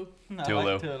 Tulu. No,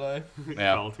 Tulu. like Tulu.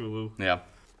 Yeah. Carl Tulu. Yeah.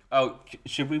 Oh,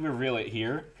 should we reveal it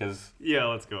here? Because Yeah,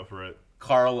 let's go for it.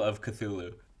 Carl of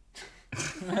Cthulhu.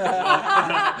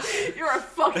 You're a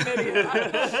fucking idiot.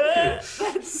 That's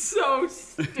so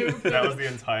stupid. That was the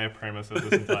entire premise of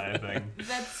this entire thing.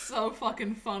 That's so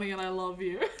fucking funny, and I love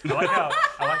you. I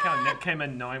like how Nick came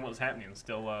in knowing what was happening and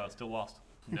still lost.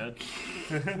 Nerd.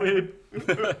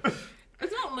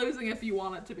 It's not losing if you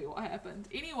want it to be what happened.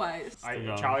 Anyways,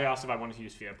 Charlie asked if I wanted to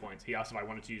use fear points. He asked if I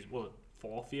wanted to use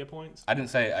 4 fear points. I didn't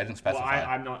specify.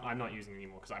 Well, I'm not using it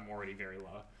anymore because I'm already very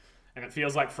low, and it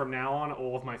feels like from now on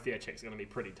all of my fear checks are going to be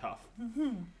pretty tough.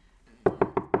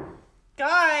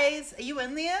 Guys, are you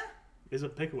in there? There's a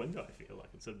pick a window. I feel like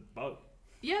it's a boat.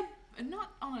 yeah,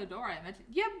 not on a door, I imagine.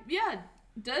 Yeah,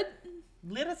 did.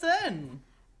 Let us in.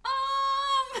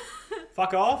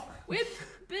 Fuck off. We're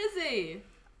busy.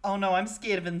 Oh no, I'm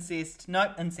scared of incest.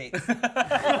 Nope, insects. I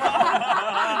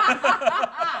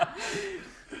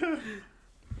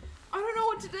don't know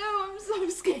what to do. I'm so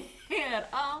scared.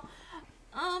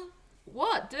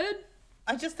 What, dude?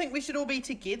 I just think we should all be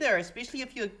together, especially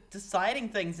if you're deciding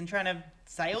things and trying to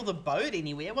sail the boat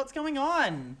anywhere. What's going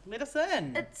on? Let us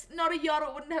in. It's not a yacht.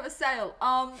 It wouldn't have a sail.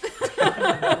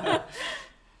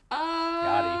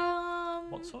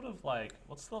 What's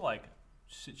the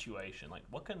situation? Like,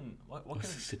 what can What's the what's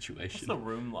situation? the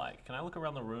room like? Can I look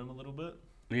around the room a little bit?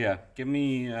 Yeah, give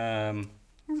me.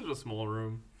 This is a small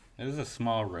room. It was a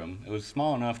small room. It was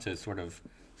small enough to sort of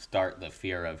start the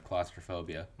fear of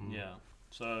claustrophobia. Yeah.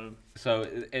 So So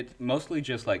it's mostly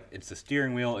just like it's the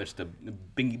steering wheel, it's the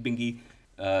bingy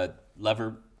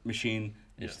lever machine,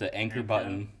 it's Yeah. the anchor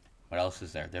button. What else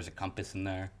is there? There's a compass in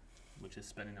there, which is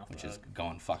spinning off which the is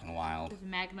going fucking wild. There's a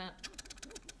magnet.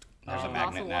 There's a Oh. magnet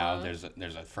Glass of now. water.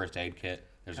 There's a first aid kit.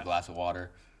 There's a glass of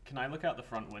water. Can I look out the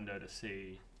front window to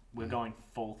see we're going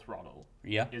full throttle?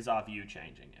 Yeah, Is our view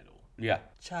changing at all? yeah.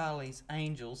 Charlie's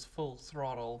Angels full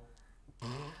throttle. Are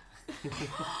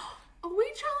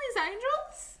we Charlie's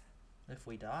Angels? If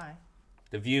we die.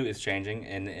 The view is changing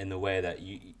in the way that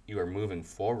you are moving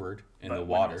forward in But the we're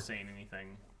water. not seeing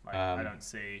anything. Like, I Um, don't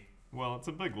see. Well, it's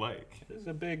a big lake. It's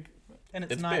a big, And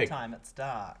it's It's big. nighttime, it's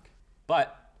dark.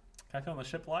 but Can I turn on the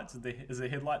ship lights? Is there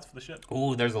headlights for the ship?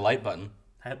 ooh, there's a light button.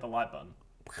 I hit the light button.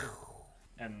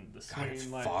 And the God, screen it's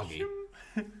like foggy.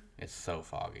 It's so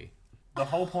foggy. the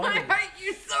whole point I of hate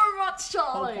you so much, the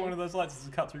whole Charlie. point of those lights is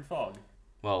to cut through fog.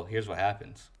 Well, here's what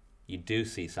happens. You do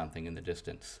see something in the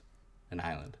distance. An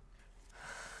island.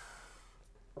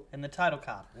 And the title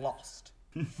card, Lost.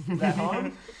 That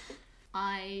home?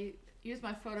 I use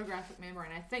my photographic memory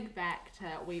and I think back to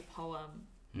that wee poem.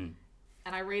 Hmm.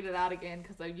 And I read it out again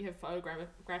because you have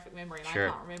photographic memory and Sure.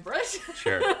 I can't remember it.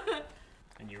 Sure.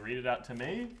 And you read it out to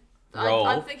me? Roll.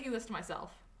 I'm thinking this to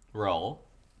myself. Roll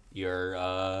your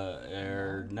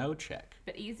no check,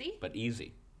 But easy. but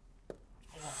easy.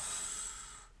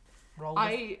 Roll the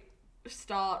I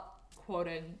start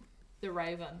quoting The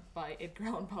Raven by Edgar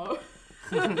Allan Poe.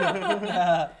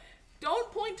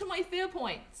 Don't point to my fear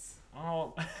points.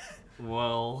 Oh,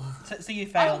 Well, so you I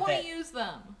don't failed want that. to use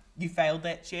them. You failed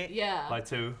that check? Yeah. by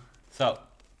 2. So,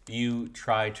 you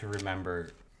try to remember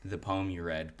the poem you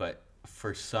read, but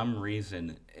for some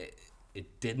reason,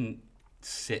 it didn't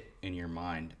sit in your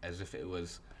mind as if it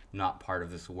was not part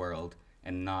of this world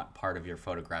and not part of your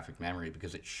photographic memory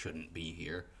because it shouldn't be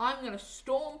here. I'm going to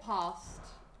storm past.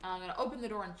 I'm going to open the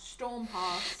door and storm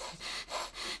past.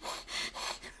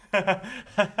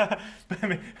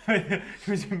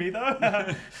 was it me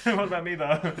though? What about me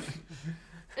though?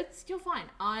 You're fine.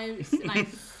 I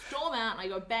storm out and I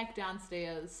go back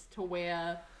downstairs to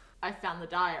where I found the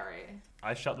diary.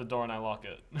 I shut the door and I lock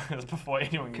it. That's before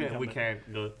anyone can come We in.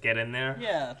 can't go get in there.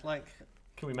 Yeah, like,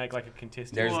 Can we make like a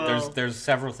contestant? There's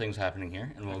several things happening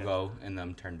here, and we'll Okay. go in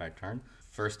them turn by turn.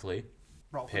 Firstly,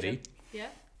 roll for Pity, check. Yeah.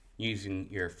 using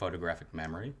your photographic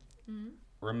memory,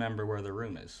 remember where the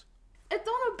room is. It's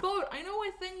on a boat. I know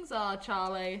where things are,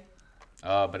 Charlie.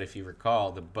 But if you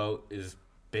recall, the boat is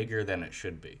bigger than it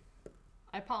should be.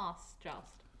 I pass,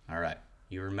 just. All right,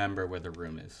 you remember where the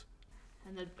room is.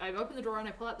 And then I open the door and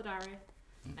I pull out the diary.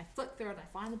 And I flick through it and I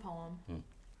find the poem.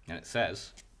 And it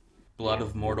says, "Blood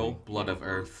of mortal, blood of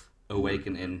earth,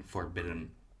 awaken in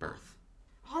forbidden birth."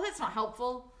 Oh, that's not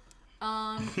helpful.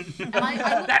 And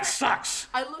I look That sucks!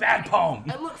 I look Bad for, poem!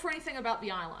 I look for anything about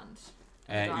the island.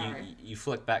 in the And diary. you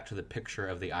flick back to the picture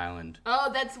of the island. Oh,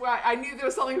 that's where I knew there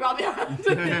was something about the island.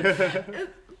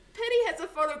 Pity has a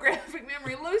photographic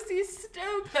memory. Lucy's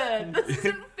stupid. This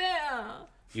isn't fair.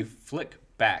 You flick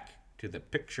back to the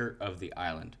picture of the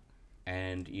island,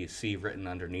 and you see written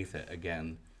underneath it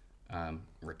again,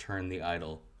 return the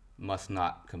idol, must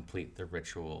not complete the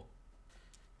ritual.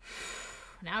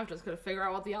 Now I've just got to figure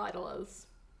out what the idol is.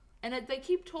 And they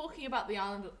keep talking about the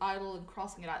idol and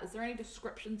crossing it out. Is there any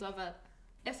descriptions of it?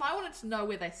 If I wanted to know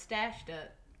where they stashed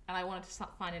it, and I wanted to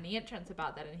find any entrance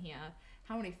about that in here,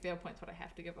 how many fear points would I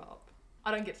have to give up?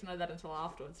 I don't get to know that until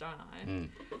afterwards, don't I?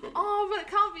 Oh, but it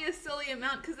can't be a silly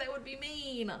amount because that would be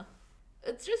mean.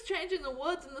 It's just changing the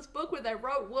words in this book where they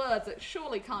wrote words. It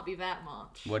surely can't be that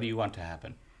much. What do you want to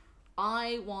happen?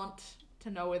 I want to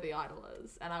know where the idol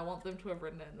is, and I want them to have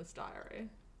written it in this diary.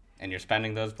 And you're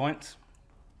spending those points?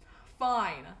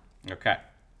 Fine. Okay.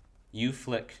 You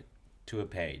flick to a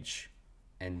page,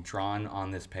 and drawn on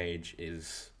this page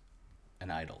is an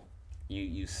idol.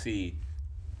 You see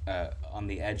on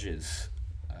the edges,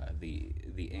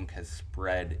 the ink has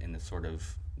spread in a sort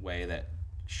of way that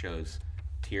shows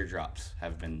teardrops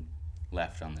have been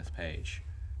left on this page.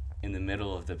 in the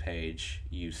middle of the page,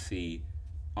 you see,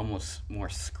 almost more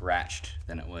scratched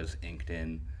than it was inked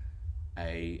in,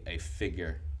 a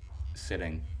figure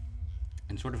sitting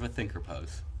in sort of a thinker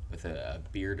pose with a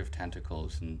beard of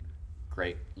tentacles and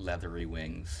great leathery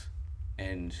wings.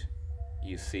 And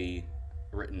you see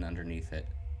written underneath it,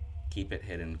 "Keep it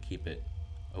hidden, keep it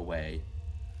away.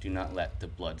 Do not let the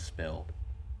blood spill.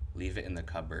 Leave it in the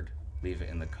cupboard. Leave it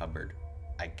in the cupboard.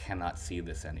 I cannot see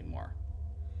this anymore."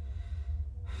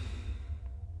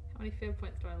 How many fear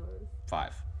points do I lose?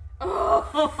 5.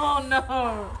 Oh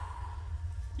no!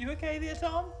 You okay there,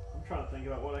 Tom? I'm trying to think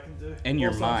about what I can do. In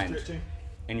your Also, I'm mind. stretching.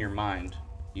 In your mind,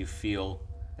 you feel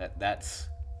that that's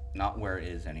not where it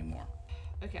is anymore.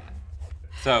 Okay.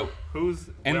 So, Who's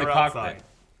in the we're cockpit, outside.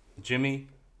 Jimmy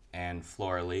and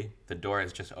Flora Lee, the door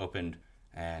has just opened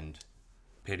and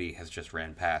Pity has just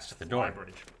ran past the door.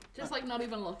 Flybridge. Just like not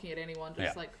even looking at anyone,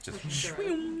 just Yeah, like just pushing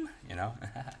through. You know?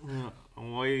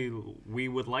 We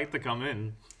would like to come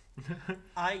in.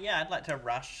 I'd like to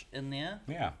rush in there.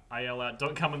 Yeah. I yell out,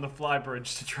 "Don't come in the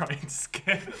flybridge," to try and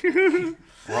scare.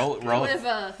 Roll.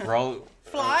 Deliver.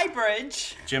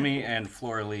 Flybridge. Jimmy and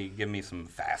Flora Lee, give me some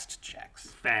fast checks.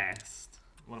 Fast.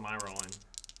 What am I rolling?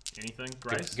 Anything?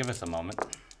 Grace? Give us a moment.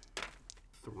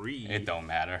 3. It don't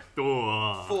matter.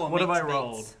 Oh. 4 What have I meets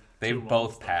rolled? beats. They've 2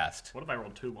 both ones, though. passed. What if I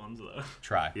rolled 2 ones though?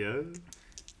 Try. Yeah.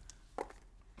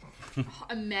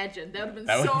 Imagine that would have been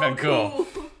That so would've been cool.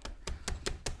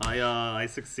 I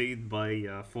succeed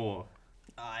by 4.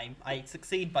 I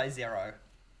succeed by 0.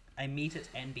 I meet it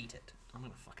and beat it. I'm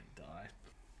gonna fucking die.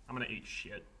 I'm gonna eat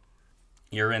shit.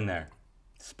 You're in there.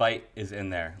 Spite is in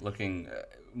there, looking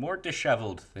more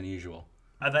disheveled than usual.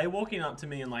 Are they walking up to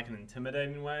me in like an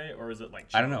intimidating way, or is it like?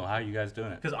 I don't know. How are you guys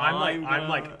doing it? Because I'm I'm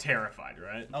like gonna- terrified,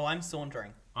 right? Oh, I'm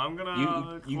sauntering. I'm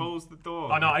gonna You- close the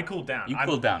door. Oh no, I cooled down. You I'm,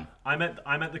 cooled down. I'm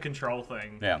at the control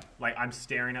thing. Yeah. Like I'm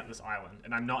staring at this island,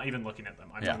 and I'm not even looking at them.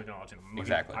 I'm Yeah. not acknowledging them. I'm looking,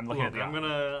 Exactly. I'm looking Look, at the island.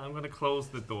 I'm gonna close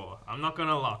the door. I'm not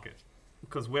gonna lock it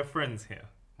because we're friends here.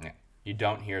 Yeah. You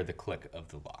don't hear the click of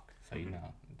the lock, so you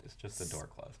know it's just the door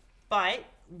closed. Bite,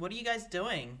 what are you guys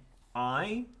doing?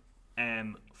 I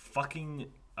am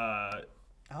fucking. Oh.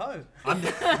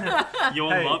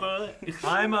 Your Hey. mother.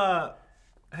 I'm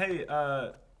Hey,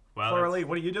 Wow, Flora that's- Lee,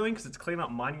 what are you doing? Because it's clearly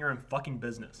not minding your own fucking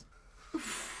business.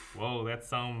 Whoa, that's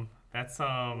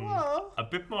Whoa. a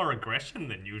bit more aggression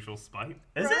than usual, Spite.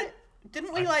 Is Right? it?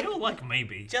 Didn't we I feel like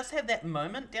maybe. just have that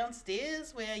moment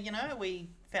downstairs where, we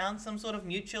found some sort of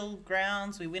mutual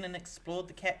grounds, we went and explored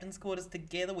the captain's quarters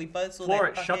together, we both saw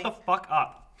Flora, that shut the fucking... fuck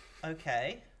up.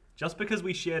 Okay. Just because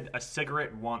we shared a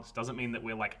cigarette once doesn't mean that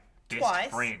we're like best Twice.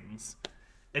 friends.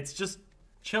 It's just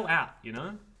chill out, you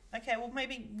know? Okay, well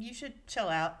maybe you should chill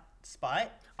out,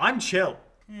 Spite. I'm chill.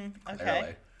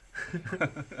 Okay. Clearly.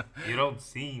 You don't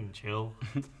seem chill.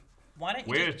 Why don't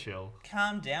you We're just chill.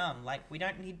 calm down? Like, we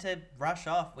don't need to rush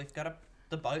off. We've got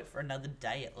the boat for another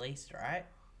day at least, right?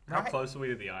 How Right? close are we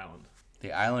to the island?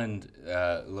 The island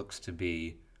looks to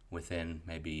be within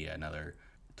maybe another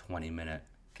 20-minute.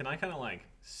 Can I kind of like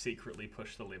secretly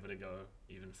push the lever to go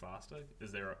even faster?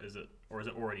 Is it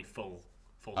already full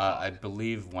I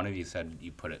believe one of you said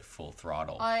you put it full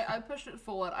throttle. I pushed it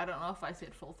forward. I don't know if I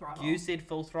said full throttle. You said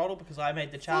full throttle because I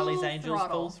made the Charlie's Full Angels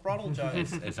throttle. full throttle joke.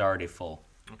 It's already full.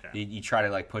 Okay. You try to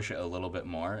like push it a little bit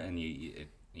more, and it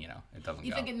doesn't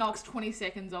You go. think it knocks 20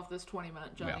 seconds off this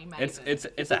 20-minute Yeah. journey? Maybe.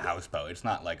 It's a houseboat. It's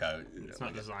not like a. It's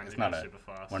not designed It's to not go a super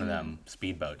fast. one of them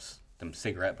speedboats, them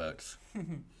cigarette boats.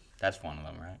 That's one of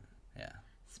them, right? Yeah.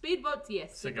 Speedboats,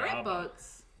 yes. Cigar Cigarette boat.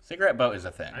 boats. Cigarette boat is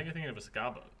a thing. I think you're thinking of a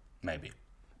cigar boat. Maybe.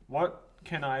 What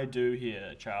can I do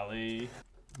here, Charlie?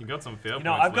 You got some fair You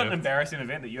know, points I've got an left. embarrassing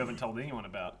event that you haven't told anyone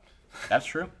about. That's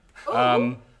true.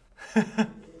 Ooh.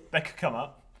 That could come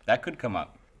up. That could come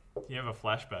up. You have a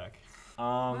flashback.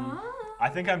 I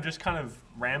think I'm just kind of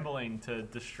rambling to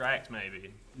distract,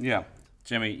 maybe. Yeah.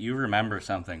 Jimmy, you remember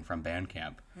something from band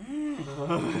camp.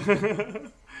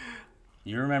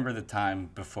 You remember the time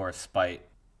before Spite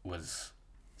was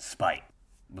Spite.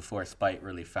 Before Spite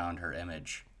really found her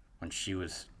image. When she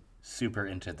was super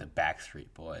into the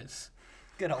Backstreet Boys.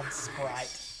 Good old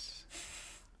Sprite.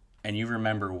 And you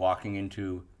remember walking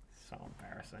into So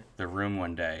embarrassing. the room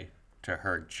one day to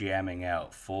her jamming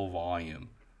out full volume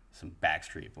some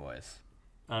Backstreet Boys.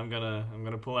 I'm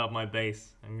gonna pull out my bass.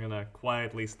 I'm gonna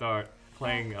quietly start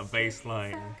playing a bass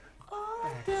line.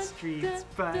 Streets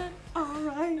back.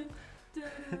 Alright.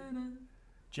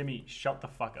 Jimmy, shut the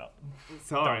fuck up.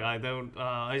 Sorry, I don't.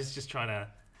 I was just trying to.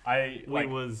 We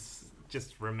was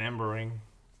just remembering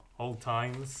old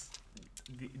times.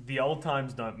 The old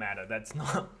times don't matter. That's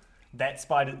not. That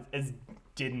spider is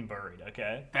dead and buried.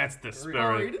 Okay. That's the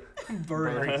spirit.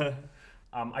 Buried.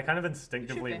 I kind of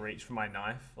instinctively be. reach for my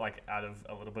knife, like out of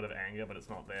a little bit of anger, but it's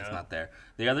not there. It's not there.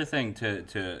 The other thing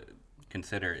to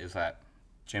consider is that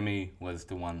Jimmy was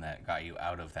the one that got you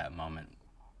out of that moment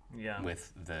Yeah.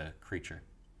 with the creature.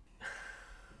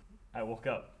 I walk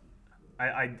up.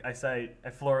 I say,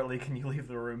 Floralee, can you leave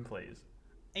the room, please?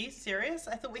 Are you serious?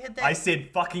 I thought we had that. I said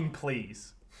fucking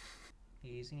please. Are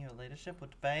you using your leadership or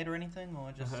debate or anything,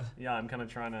 or just? Yeah, I'm kind of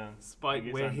trying to. Spike, I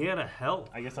guess we're I'm- here to help.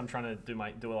 I guess I'm trying to do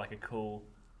like a cool,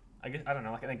 I don't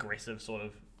know, like an aggressive sort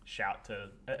of shout to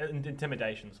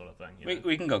intimidation sort of thing. You know?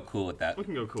 We can go cool with that. We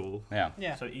can go cool. Yeah.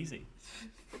 Yeah. So easy.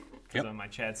 Yep. So my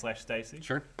Chad/Stacy.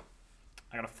 Sure.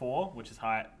 I got a 4, which is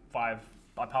high. 5.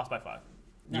 I passed by 5.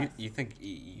 Nice. You think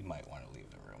you might want to leave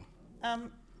the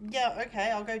room? Yeah.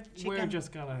 Okay. I'll go check We're in.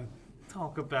 just gonna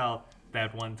talk about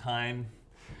that one time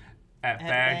at At band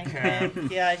band camp.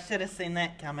 camp. Yeah, I should have seen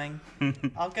that coming.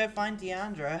 I'll go find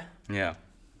Deandra, Yeah.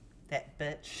 that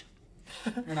bitch,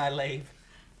 and I leave.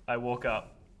 I walk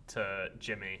up to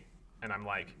Jimmy, and I'm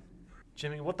like,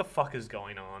 Jimmy, what the fuck is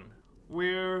going on?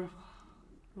 We're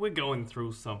going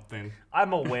through something.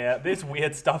 I'm aware. There's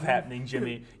weird stuff happening,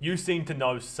 Jimmy. You seem to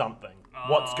know something.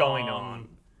 What's going on?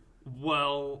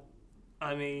 Well,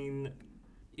 I mean,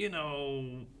 you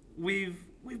know, we've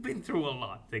been through a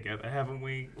lot together, haven't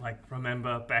we? Like,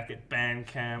 remember back at band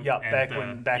camp? Yeah,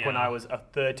 and, back when yeah. I was a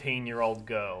 13-year-old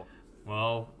girl.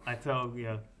 Well, I tell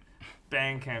you,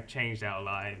 band camp changed our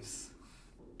lives.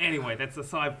 Anyway, that's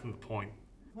aside from the point.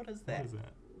 What is What that? is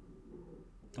that?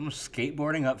 Someone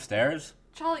skateboarding upstairs?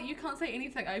 Charlie, you can't say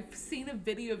anything. I've seen a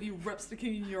video of you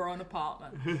rip-sticking in your own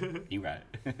apartment. You right.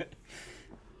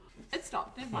 It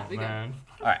stopped. Never mind. Oh, We go. man.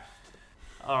 Alright.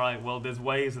 Alright, well, there's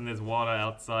waves and there's water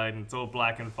outside, and it's all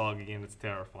black and foggy, and it's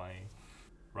terrifying.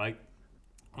 Right?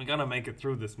 We gotta make it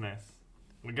through this mess.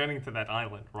 We're getting to that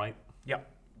island, right? Yep.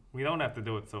 We don't have to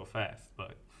do it so fast,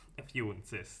 but if you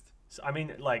insist. So, I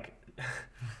mean, like,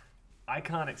 I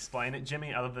can't explain it,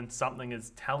 Jimmy, other than something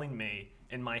is telling me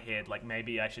in my head, like,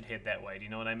 maybe I should head that way. Do you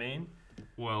know what I mean?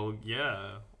 Well,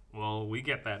 yeah. Well, we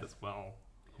get that as well.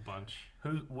 A bunch.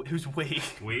 Who's we?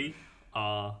 We?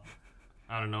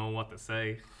 I don't know what to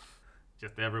say.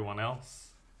 Just everyone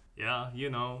else. Yeah, you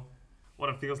know. What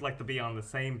it feels like to be on the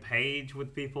same page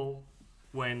with people.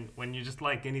 When you're just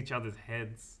like in each other's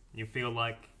heads. You feel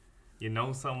like you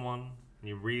know someone.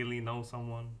 You really know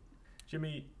someone.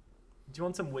 Jimmy, do you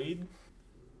want some weed?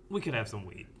 We could have some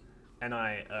weed. And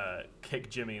I kick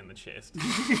Jimmy in the chest.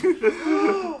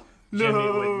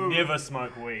 Jimmy would never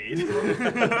smoke weed.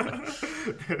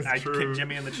 I kick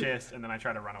Jimmy in the chest, and then I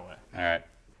try to run away. Alright.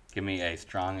 Give me a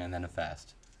strong and then a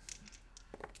fast.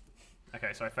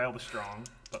 Okay, so I fail the strong,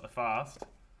 but the fast,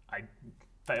 I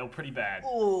fail pretty bad.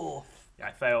 Oh, Yeah,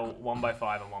 I fail 1 by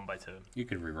 5 and 1 by 2. You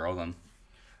could re-roll them.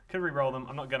 Could re-roll them.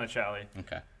 I'm not gonna, Charlie,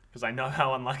 Okay. because I know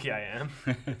how unlucky I am.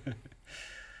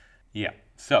 Yeah.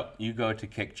 So, you go to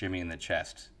kick Jimmy in the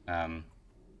chest. I'm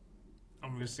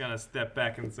just gonna step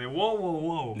back and say, whoa, whoa,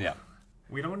 whoa. Yeah.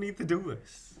 We don't need to do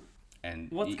this. And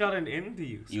What's got an end to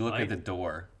you? you look at Spike? the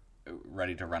door,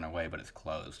 ready to run away, but it's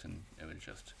closed, and it was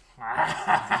just...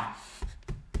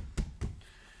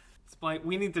 Spike,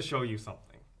 we need to show you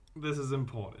something. This is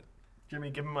important. Jimmy,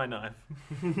 give me my knife.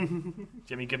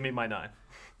 Jimmy, give me my knife.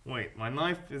 Wait, my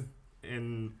knife is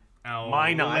in our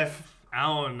My knife? left-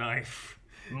 our knife.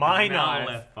 My is in our knife.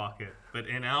 left pocket, but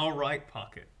in our right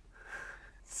pocket,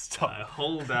 Stop. I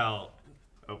hold out.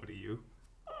 Over to you.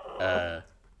 a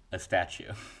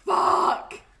statue.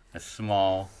 Fuck! A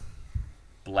small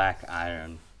black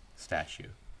iron statue.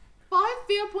 5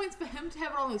 fear points for him to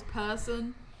have it on his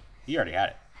person. You already had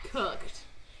it. Cooked.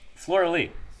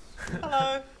 Floralee.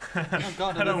 hello. Oh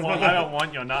God, I don't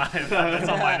want your knife. That's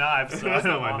not my knife. So That's I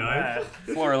don't not my want knife.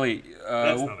 that. Floralee,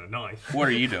 That's not a knife. what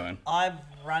are you doing? I've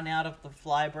run out of the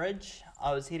flybridge.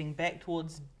 I was heading back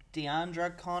towards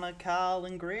Deandra, Connor, Carl,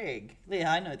 and Greg.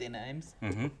 Yeah, I know their names.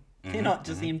 Mm-hmm. They're not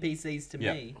just NPCs to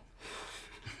Yeah. me.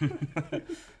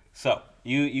 So,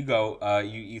 you go,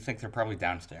 you think they're probably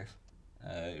downstairs,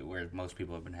 where most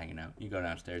people have been hanging out. You go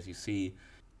downstairs, you see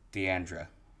Deandra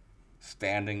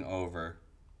standing over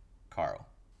Carl.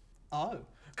 Oh.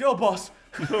 Girl boss.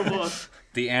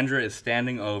 Deandra is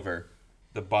standing over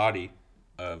the body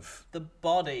of The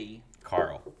body.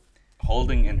 Carl.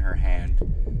 Holding in her hand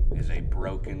is a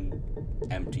broken,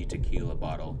 empty tequila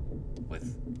bottle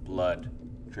with blood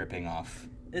dripping off.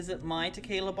 Is it my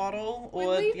tequila bottle We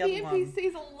or leave the the other one?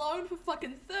 NPCs alone for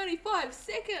fucking 35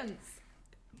 seconds.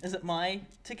 Is it my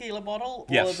tequila bottle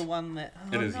or Yes. the one that?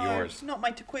 Oh, It is no, yours. It's not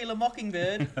my tequila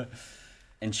mockingbird.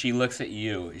 And she looks at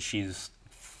you. She's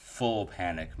full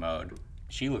panic mode.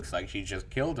 She looks like she just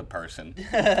killed a person.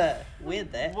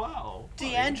 Weird that. Wow.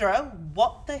 Deandra,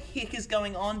 what the heck is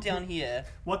going on down here?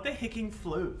 What the hecking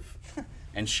fluve?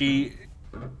 And she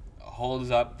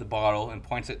holds up the bottle and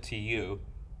points it to you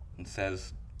and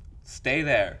says, "Stay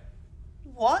there."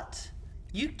 What?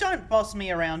 You don't boss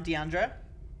me around, Deandra.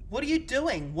 What are you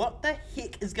doing? What the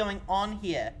heck is going on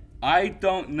here? I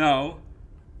don't know.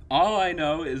 All I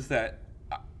know is that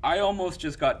I almost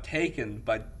just got taken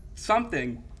by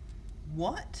something.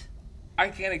 What? I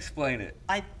can't explain it.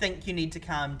 I think you need to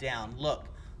calm down. Look,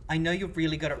 I know you're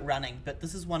really good at running, but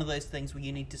this is one of those things where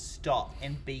you need to stop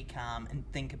and be calm and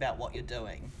think about what you're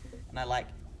doing. And I like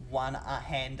one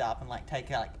hand up and like take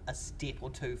like a step or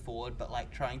two forward, but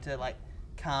like trying to like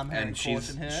calm her and And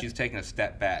caution her. she's taking a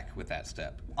step back with that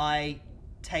step. I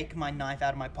take my knife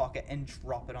out of my pocket and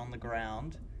drop it on the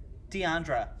ground.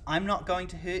 Deandra, I'm not going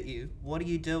to hurt you. What are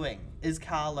you doing? Is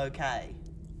Carl okay?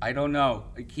 I don't know.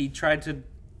 He tried to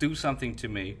do something to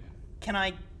me. Can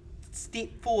I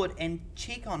step forward and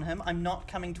check on him? I'm not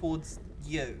coming towards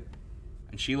you.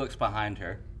 And she looks behind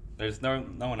her. There's no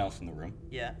one else in the room.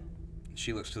 Yeah.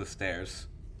 She looks to the stairs.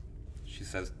 She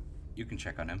says, "You can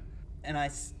check on him." And I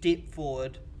step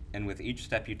forward. And with each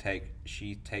step you take,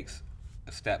 she takes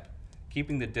a step,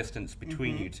 keeping the distance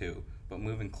between you two, but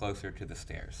moving closer to the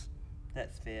stairs.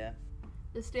 That's fair.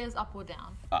 The stairs up or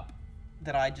down? Up.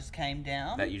 That I just came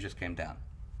down. That you just came down.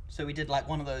 So we did like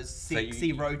one of those you-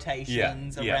 sexy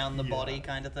rotations yeah, around the body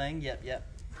kind of thing. Yep, yep.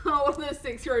 Oh, one of those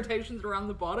 6 rotations around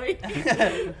the body. I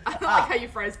don't like how you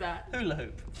phrase that. Hula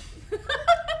hoop.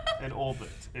 An orbit,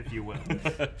 if you will.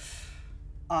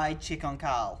 I check on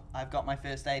Carl. I've got my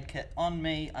first aid kit on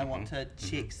me. I want to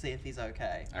check, see if he's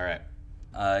okay. All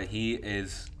right. He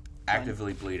is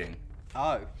actively bleeding.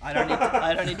 Oh, I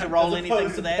don't need to roll anything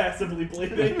for that. Passively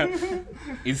bleeding.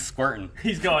 He's squirting.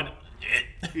 He's going.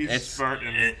 It's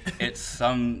Spartan. It's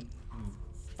some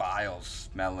vile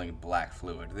smelling black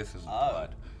fluid. This is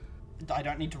blood. I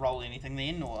don't need to roll anything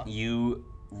then, or You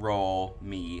roll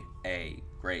me a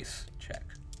grace check.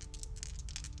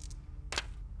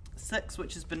 6,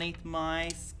 which is beneath my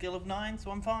skill of 9,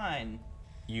 so I'm fine.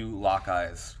 You lock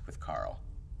eyes with Carl.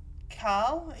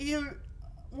 Carl,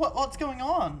 what's going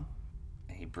on?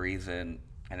 And he breathes in,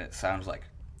 and it sounds like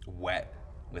wet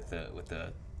with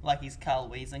the Like he's Carl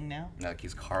wheezing now. like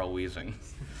he's Carl wheezing.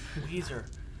 Weezer.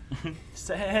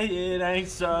 Say it ain't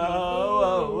so.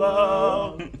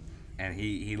 Oh, oh. And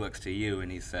he looks to you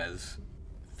and he says,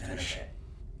 "Finish it."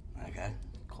 Okay.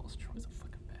 Calls Troy's a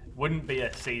fucking bad. Wouldn't be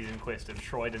a season quest if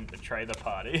Troy didn't betray the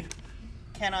party.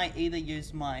 Can I either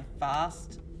use my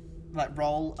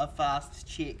roll a fast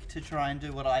check to try and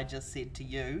do what I just said to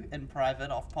you in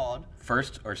private off pod?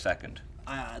 First or second?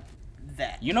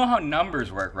 That. You know how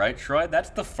numbers work, right, Troy?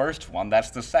 That's the first one. That's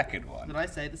the second one. Did I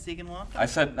say the second one? I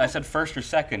said first or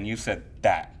second. You said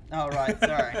that. Oh, right,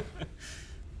 sorry.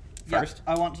 First?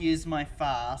 Yeah, I want to use my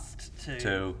fast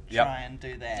to yep. try and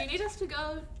do that. Do you need us to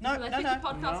go? No, I no, think no. the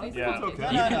podcast needs Yeah. to Okay.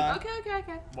 continue. No, no.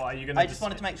 Okay. Why are you gonna? I just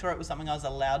wanted to make sure it was something I was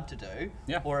allowed to do,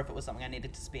 Yeah. or if it was something I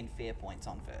needed to spend fair points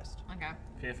on first. Okay.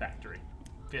 Fear factory.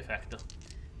 Fear factor.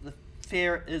 The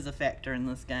fear is a factor in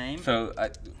this game. So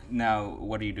now,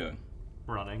 what are you doing?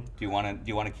 Running. Do you want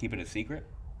to keep it a secret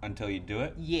until you do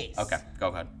it? Yes. Okay, go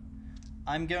ahead.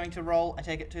 I'm going to roll. I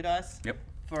take it 2 dice. Yep.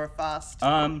 For a fast.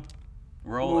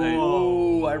 Roll a.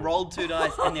 Ooh, I rolled 2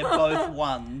 dice and they're both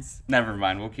ones. Never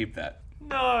mind. We'll keep that.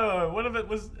 No. What if it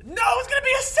was? No, it's gonna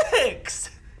be a 6.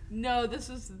 No, this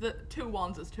is the 2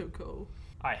 ones is too cool.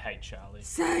 I hate Charlie.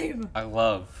 Same. I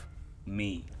love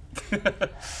me.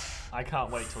 I can't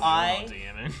wait till I-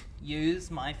 you're not DMing. Use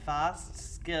my fast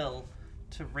skill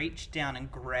to reach down and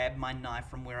grab my knife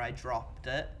from where I dropped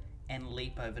it and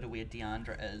leap over to where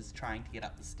Deandra is, trying to get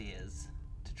up the stairs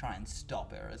to try and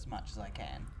stop her as much as I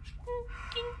can.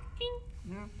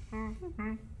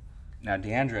 Now,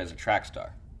 Deandra is a track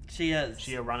star. She is.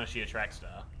 She a runner, she a track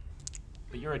star.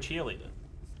 But you're a cheerleader.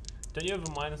 Don't you have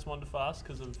a -1 to fast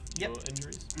because of Yep. your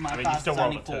injuries? My I mean, fast you still is rolled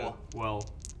only a 2. 4. Well,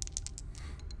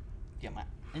 Yeah, my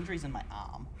injury's in my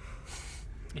arm.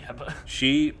 Yeah, but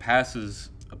She passes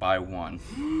by 1.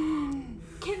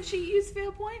 Can she use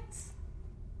fear points?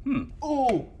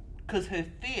 Ooh, because her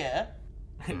fear.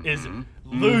 is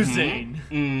losing.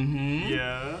 Mm-hmm.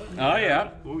 yeah. Oh,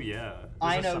 yeah. Oh, yeah.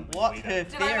 I is know something what we her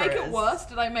Did fear I make is. it worse?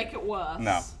 Did I make it worse?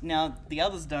 No. Now, the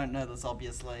others don't know this,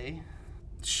 obviously.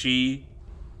 She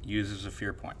uses a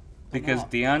fear point. Because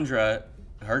not. Deandra,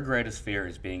 her greatest fear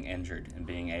is being injured and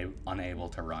being unable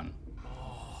to run.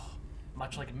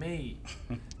 Much like me.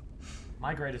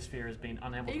 My greatest fear has been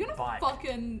unable Are you to gonna bike.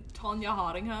 fucking Tonya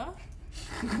Harding her?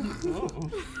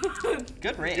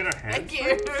 Good read. Get her hand. Thank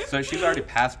you. So she's already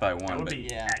passed by That one, would but be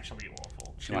Yeah. actually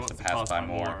awful. she wants to pass by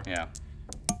more. Yeah.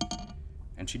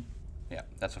 And yeah,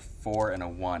 that's a 4 and a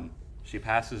 1. She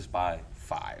passes by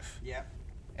 5, Yep.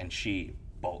 and she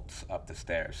bolts up the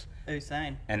stairs.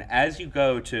 Usain. And as you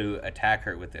go to attack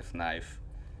her with this knife,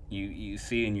 you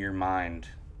see in your mind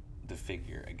the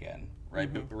figure again, right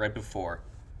right before,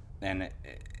 and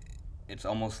it's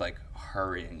almost like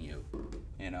hurrying you.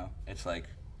 You know, it's like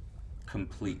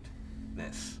complete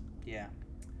this. Yeah.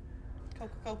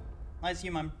 Cool. I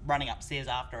assume I'm running upstairs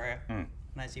after her. Mm.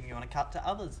 And I assume you want to cut to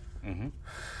others. Mm-hmm.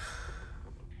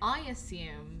 I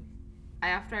assume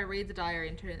after I read the diary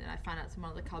and I find out it's in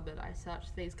one of the cupboard, I search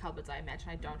these cupboards. I imagine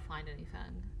I don't find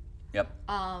anything. Yep.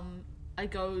 I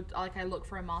go I look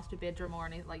for a master bedroom or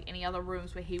any other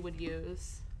rooms where he would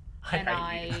use, I and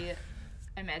hate you.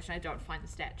 I imagine I don't find the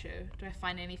statue. Do I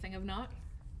find anything of note?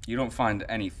 You don't find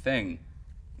anything.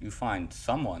 You find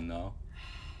someone though.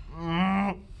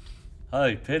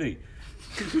 Hi, Pity.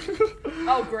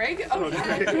 Oh, Greg.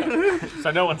 Okay.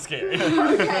 So no one's scary.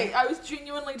 Okay. I was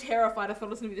genuinely terrified. I thought it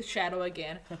was gonna be the shadow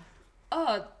again.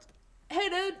 Hey,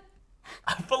 dude.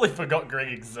 I fully forgot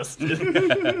Greg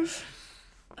existed.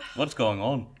 What's going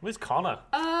on? Where's Connor?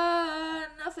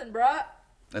 Nothing, bruh.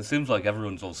 It seems like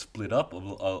everyone's all split up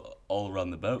all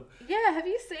around the boat. Yeah. Have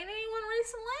you seen anyone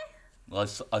recently?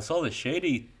 Well, I saw the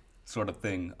shady sort of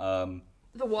thing.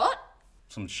 The what?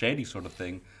 Some shady sort of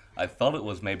thing. I thought it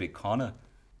was maybe Connor,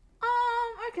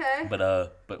 Okay.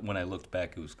 but when I looked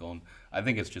back, it was gone. I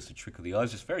think it's just a trick of the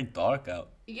eyes. It's very dark out.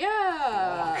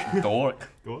 Yeah. Dark.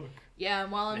 Yeah,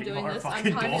 and while I'm You doing are a this, I'm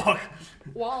fucking kind dog.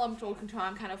 of while I'm talking to her,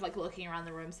 I'm kind of like looking around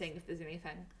the room, seeing if there's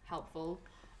anything helpful.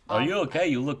 Are you okay?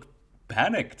 You look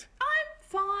panicked. I'm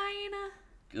fine,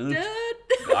 Good.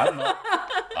 dude.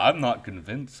 I'm not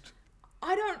convinced.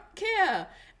 I don't care,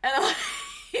 and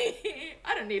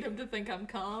I don't need him to think I'm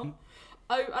calm.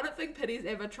 I don't think Pity's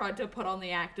ever tried to put on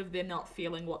the act of they're not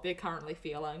feeling what they're currently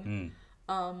feeling.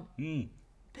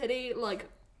 Pity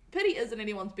isn't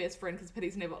anyone's best friend because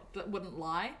Pity's never wouldn't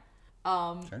lie.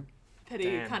 Sure. Pity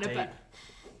Damn, kind of, deep.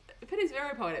 Pity's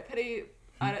very poetic. Pity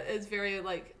is very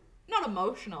not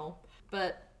emotional,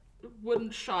 but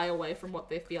wouldn't shy away from what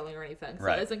they're feeling or anything. So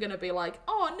Right. it isn't gonna be like,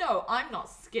 oh no, I'm not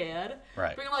scared.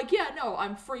 Right. Being like, yeah, no,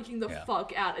 I'm freaking the Yeah.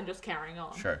 fuck out and just carrying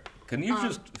on. Sure. Can you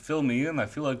just fill me in? I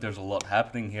feel like there's a lot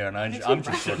happening here, and I'm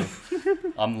just sort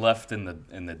of I'm left in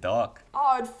the dark. Oh,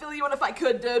 I'd fill you in if I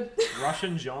could, dude.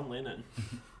 Russian John Lennon.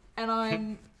 And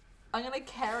I'm gonna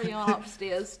carry on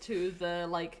upstairs to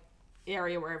the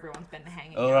area where everyone's been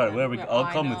hanging All out. right, and where we? where I'll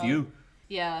I come with know- you.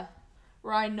 Yeah,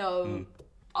 where I know.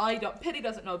 Pity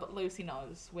doesn't know, but Lucy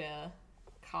knows where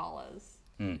Carl is.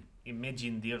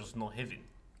 Imagine there's no heaven.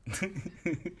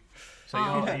 So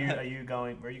are you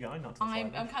going? Where are you going? Not to the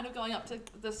I'm saloon. kind of going up to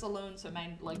the saloon, so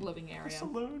main living area.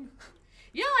 Saloon.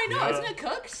 Yeah, I know. Yeah. Isn't it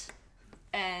cooked?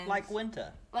 And Like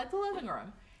winter. like the living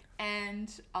room, and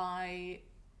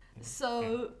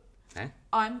so Eh?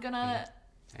 I'm gonna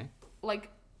Eh?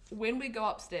 when we go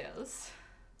upstairs,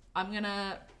 I'm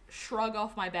gonna shrug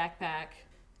off my backpack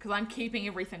because I'm keeping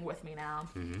everything with me now,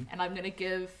 and I'm gonna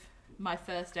give my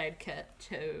first aid kit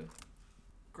to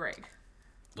Greg.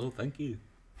 Oh, thank you.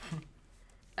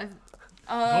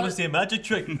 Want to see a magic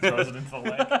trick? Throws it into the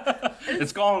lake.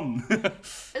 It's gone.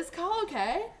 Is Carl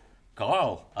okay?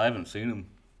 Carl, I haven't seen him.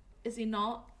 Is he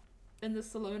not in the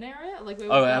saloon area?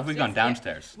 Oh, have we gone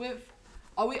upstairs? downstairs? Yeah,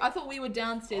 I thought we were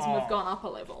downstairs and we've gone up a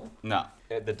level. No.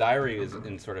 The diary is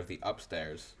in sort of the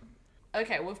upstairs.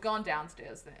 Okay, we've gone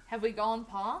downstairs then. Have we gone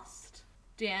past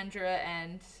Deandra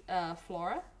and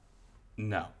Flora?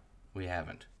 No, we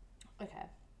haven't. Okay.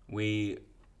 We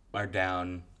are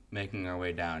making our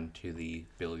way down to the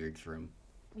billiards room,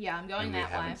 Yeah, I'm going and we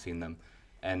that way. haven't seen them.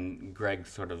 And Greg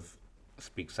sort of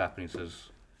speaks up and he says,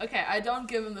 Okay, I don't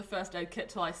give him the first aid kit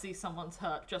till I see someone's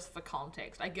hurt, just for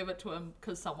context. I give it to him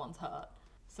because someone's hurt,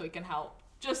 so he can help.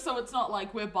 Just so it's not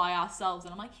like we're by ourselves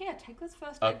and I'm like, here, take this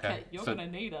first aid Okay, kit. You're so- gonna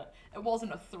need it. It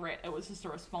wasn't a threat. It was just a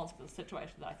response to the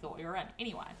situation that I thought we were in.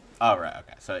 Anyway, oh, right,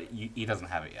 okay. So he doesn't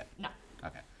have it yet. no.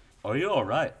 Okay. Are you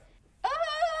alright?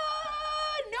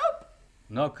 Nope.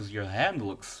 No, because your hand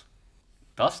looks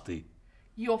dusty.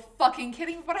 You're fucking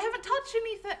kidding me, but I haven't touched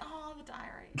anything. Oh, the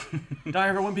diary. Die,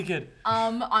 everyone, be good.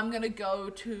 I'm gonna go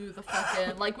to the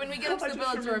fucking when we get into I the just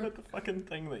village remembered room. the fucking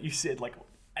thing that you said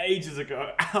ages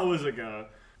ago, hours ago.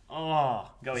 Oh,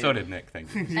 go So ahead. did Nick,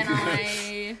 thank you.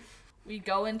 And we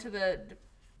go into the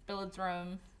village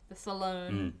room, the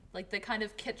saloon, the kind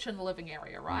of kitchen living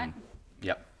area, right?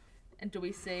 Yep. And do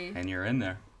we see, And you're in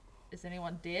there. is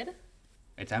anyone dead?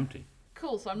 It's empty.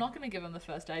 Cool, so I'm not going to give him the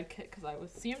first aid kit because I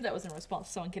assumed that was in response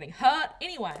to someone getting hurt.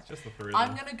 Anyway, Just the three of I'm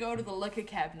them. going to go to the liquor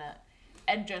cabinet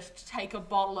and just take a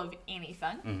bottle of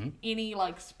anything. Any,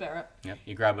 like, spirit. Yep.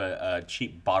 You grab a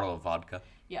cheap bottle of vodka.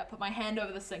 Yeah, put my hand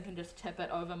over the sink and just tip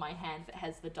it over my hand that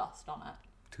has the dust on it.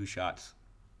 2 shots.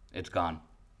 It's gone.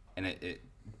 And it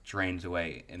drains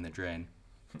away in the drain.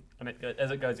 And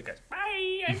as it goes,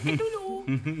 bye, and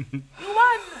you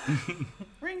won!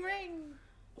 Ring, ring.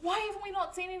 Why haven't we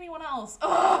not seen anyone else?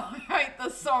 Oh, I hate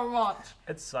this so much.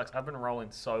 It sucks. I've been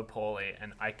rolling so poorly,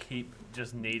 and I keep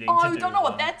just needing Oh, to you do don't know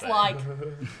what one that's thing. like.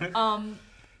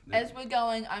 As we're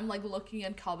going, I'm like looking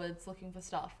in cupboards, looking for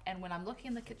stuff. And when I'm looking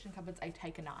in the kitchen cupboards, I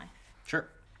take a knife. Sure.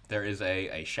 There is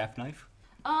a chef knife,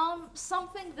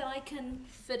 Something that I can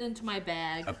fit into my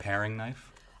bag. a paring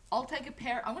knife. I'll take a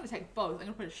pair. I'm going to take both. I'm going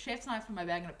to put a chef's knife in my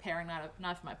bag and a paring knife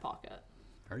in my pocket.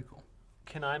 Very cool.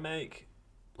 Can I make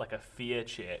like a fear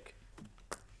check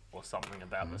or something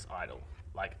about this idol?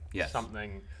 Like Yes.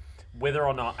 something, whether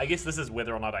or not, I guess this is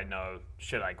whether or not I know,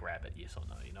 should I grab it, yes or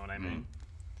no, you know what I mean?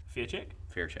 Fear check?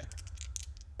 Fear check.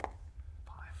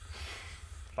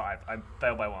 5. I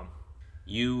failed by 1.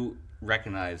 You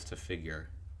recognize the figure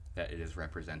that it is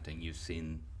representing. You've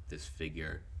seen this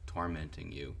figure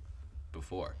tormenting you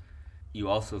before. You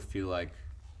also feel like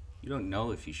you don't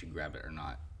know if you should grab it or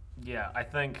not. Yeah, I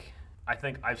think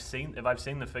if I've seen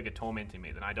the figure tormenting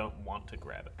me, then I don't want to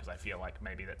grab it because I feel like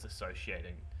maybe that's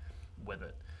associating with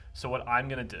it. So what I'm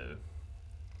gonna do?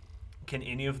 Can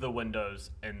any of the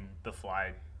windows in the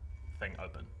fly thing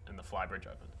open? In the fly bridge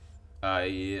open?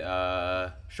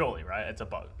 Surely, right? It's a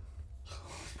boat.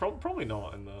 Probably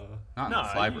not in the. Not in the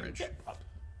fly you bridge. get up.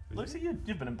 Lucy,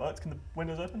 you've been in boats. Can the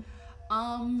windows open?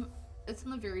 It's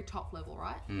on the very top level,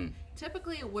 right?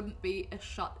 Typically, it wouldn't be a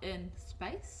shut-in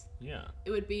space. Yeah.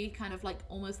 It would be kind of like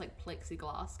almost like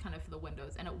plexiglass, kind of for the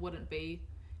windows, and it wouldn't be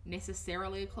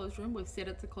necessarily a closed room. We've said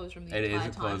it's a closed room the It entire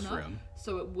is a time, closed though, room.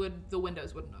 so the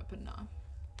windows wouldn't open. No,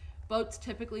 boats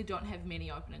typically don't have many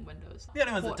opening windows. The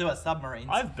only ones that do are submarines.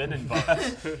 I've been in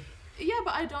boats. Yeah,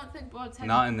 but I don't think boats have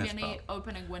Not in this many boat.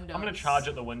 opening windows. I'm gonna charge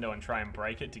at the window and try and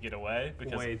break it to get away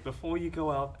because Wait, before you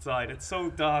go outside, it's so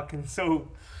dark and so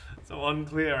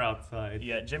unclear outside.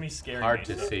 yeah, Jimmy's scaring Hard me.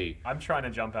 to so see. I'm trying to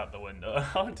jump out the window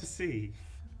Hard to see.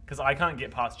 because I can't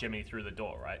get past Jimmy through the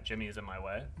door. Right? Jimmy is in my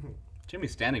way.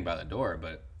 Jimmy's standing by the door,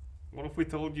 but What if we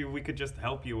told you we could just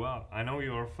help you out? I know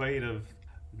you're afraid of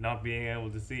not being able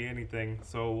to see anything,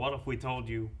 so what if we told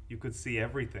you you could see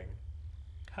everything?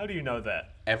 How do you know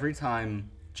that? every time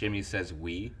Jimmy says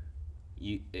 "we,"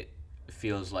 it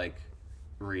feels like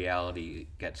reality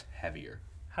gets heavier.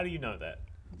 How do you know that?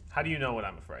 How do you know what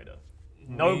I'm afraid of?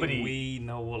 We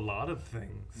know a lot of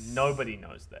things. Nobody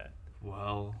knows that.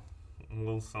 Well,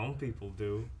 some people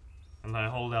do. And I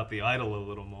hold out the idol a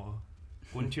little more.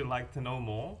 Wouldn't you like to know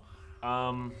more?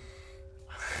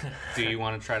 Do you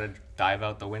want to try to dive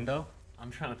out the window?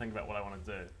 I'm trying to think about what I want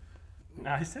to do.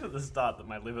 Now, I said at the start that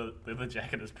my leather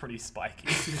jacket is pretty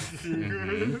spiky.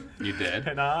 You did.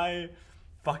 Can I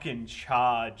fucking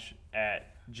charge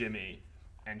at Jimmy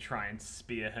and try and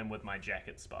spear him with my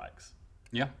jacket spikes?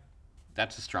 Yeah,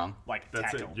 that's a strong. Like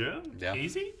That's tackle. it, yeah? Yeah.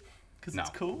 Easy? Because No.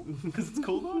 it's cool? Because it's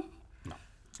cool though? No.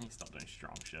 He's not doing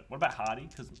strong shit. What about Hardy?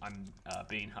 Because I'm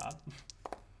being hard.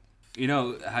 You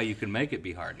know how you can make it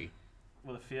be Hardy.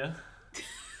 With a fear.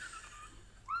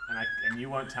 And you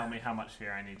won't tell me how much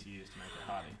fear I need to use to make it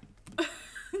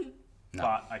Hardy. No.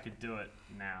 But I could do it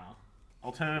now.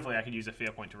 Alternatively, I could use a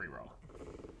fear point to reroll.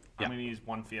 Yeah. I'm going to use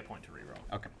 1 fear point to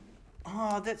reroll. Okay.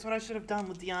 Oh, that's what I should have done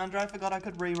with DeAndre. I forgot I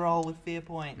could re-roll with fear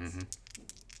points.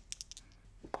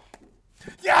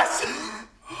 Yes!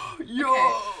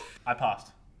 I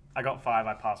passed. I got 5.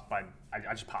 I passed by.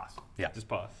 I just passed. Yeah. Just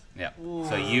pass. Yeah.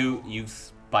 So you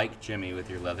spike Jimmy with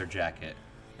your leather jacket,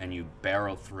 and you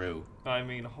barrel through. I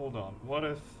mean, hold on. What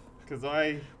if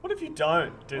What if you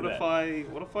don't do that?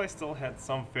 what if I still had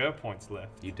some fair points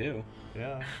left? You do.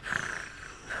 Yeah.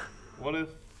 What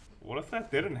if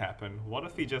that didn't happen? What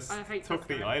if he just I hate took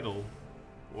the that. idol?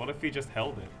 What if he just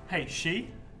held it? Hey, she?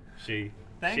 She.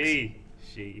 Thanks.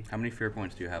 She. How many fear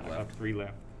points do you have I have left? 3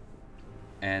 left.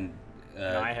 And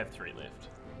And I have 3 left.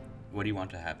 what do you want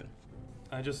to happen?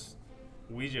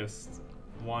 We just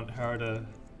want her to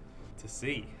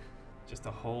see. Just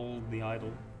to hold the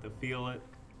idol, to feel it,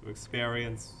 to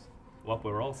experience what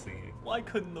we're all seeing. Why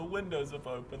couldn't the windows have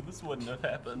opened? This wouldn't have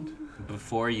happened.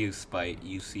 Before you spite,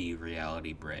 you see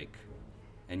reality break,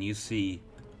 and you see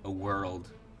a world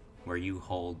where you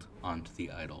hold onto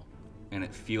the idol, and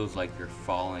it feels like you're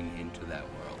falling into that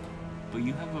world. But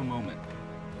you have a moment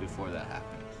before that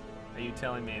happens. Are you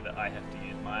telling me that I have to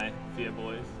use my fear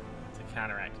boys to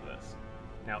counteract this?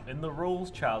 Now, in the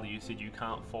rules, Charlie, you said you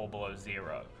can't fall below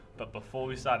 0. But before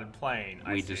we started playing,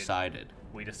 We decided.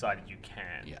 we decided you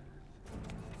can. Yeah.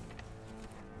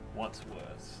 What's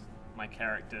worse? My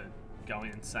character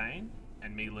going insane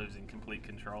and me losing complete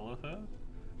control of her?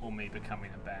 Or me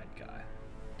becoming a bad guy?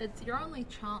 It's your only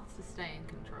chance to stay in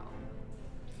control.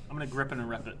 I'm gonna grip it and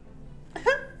rip it.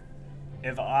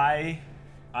 If I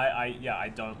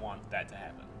don't want that to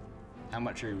happen. How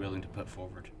much are you willing to put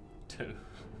forward? 2.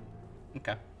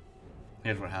 Okay.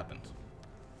 Here's what happens.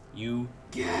 You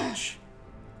reach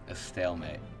a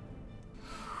stalemate.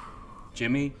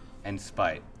 Jimmy and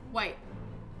Spite. Wait.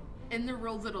 In the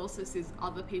rules, it also says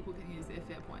other people can use their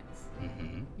fear points.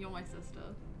 Mm-hmm. You're my sister.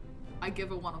 I give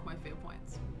her one of my fear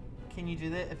points. Can you do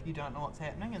that if you don't know what's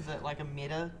happening? Is it like a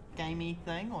meta gamey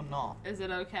thing or not? Is it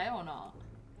okay or not?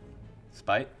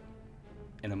 Spite,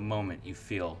 in a moment you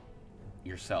feel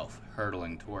yourself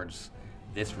hurtling towards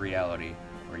this reality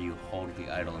where you hold the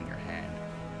idol in your hand.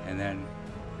 And then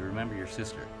you remember your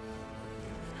sister.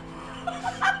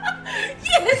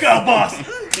 Yes! Go,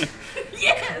 boss!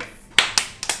 Yes!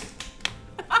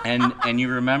 And you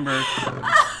remember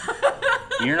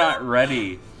you're not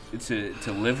ready to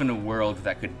live in a world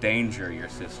that could danger your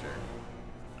sister.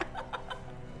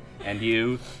 And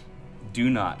you do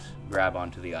not grab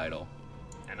onto the idol.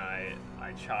 And I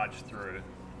charge through.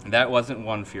 That wasn't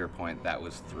 1 fear point, that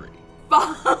was 3.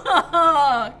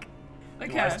 Fuck! Do I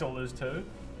Okay. still lose 2?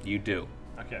 You do.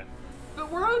 Okay. But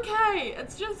we're okay.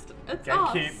 It's just, it's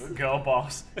us. Keep girl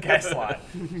boss. Gaslight.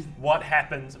 What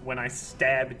happens when I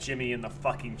stab Jimmy in the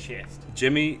fucking chest?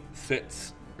 Jimmy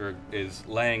sits, or is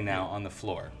laying now on the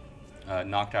floor,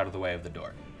 knocked out of the way of the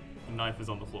door. The knife is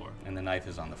on the floor. And the knife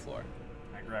is on the floor.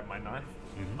 I grab my knife.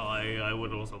 I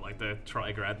would also like to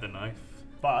try grab the knife.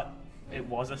 But it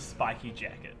was a spiky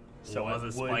jacket. So It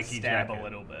was it a would spiky stab jacket. a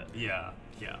little bit. Yeah.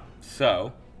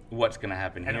 So, what's going to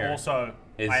happen And here? also,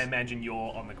 is- I imagine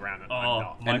you're on the ground and I'm Oh,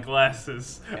 not. my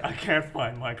glasses. I can't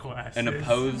find my glasses. An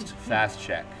opposed fast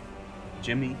check.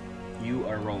 Jimmy, you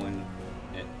are rolling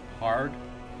it hard,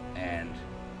 and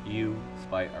you,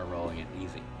 Spite, are rolling it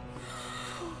easy.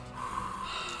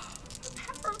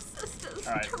 Power of sisters.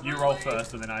 Alright, you truly. roll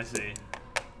first and then I see.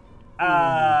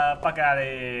 Fuck out of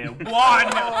here. 1!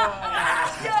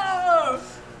 Yo!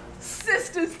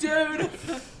 Sisters, dude!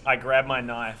 I grab my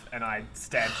knife and I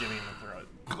stab Jimmy in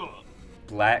the throat.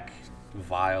 Black,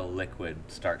 vile liquid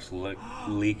starts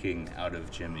leaking out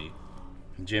of Jimmy.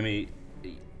 Jimmy,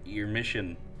 your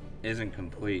mission isn't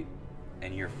complete,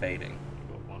 and you're fading.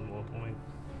 I got 1 more point.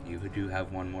 You do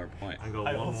have 1 more point. I got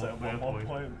I one also more have one more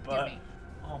point, but... Give me.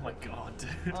 Oh my god, dude.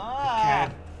 Ah!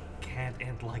 Can't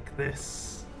end like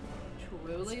this.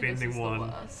 Truly, this is Spending the 1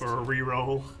 worst. for a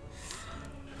reroll.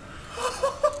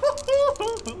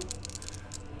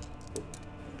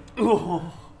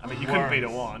 Oh, I mean, you couldn't beat a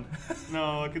 1.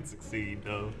 no, I could succeed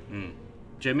though.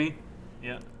 Jimmy,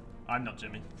 Yeah. I'm not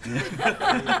Jimmy.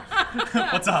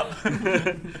 What's up?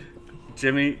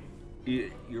 Jimmy,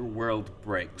 your world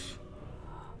breaks,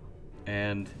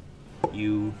 and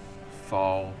you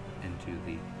fall into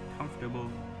the comfortable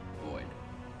void,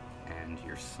 and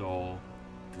your soul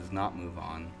does not move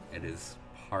on. It is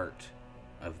part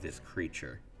of this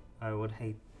creature. I would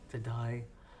hate to die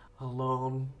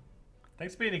alone.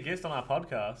 Thanks for being a guest on our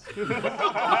podcast.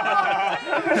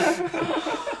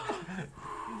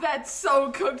 That's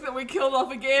so cooked that we killed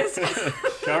off a guest.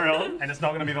 Carry on. And it's not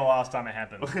going to be the last time it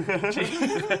happens.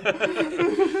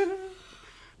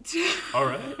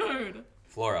 Alright. Dude.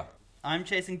 Flora, I'm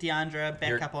chasing Deandra back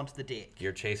You're- up onto the deck.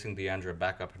 you're chasing Deandra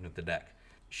back up into the deck.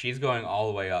 She's going all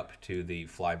the way up to the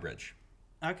flybridge,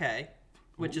 Okay.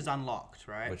 Which is unlocked,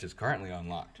 right? which is currently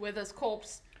unlocked. With his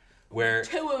corpse, Where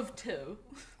 2 of 2.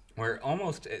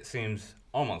 it seems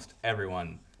almost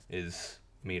everyone is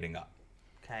meeting up.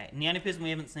 Okay. And the only person we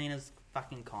haven't seen is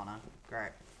fucking Connor.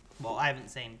 Great. Well, I haven't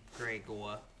seen Greg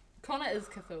or... Connor is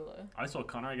Cthulhu. I saw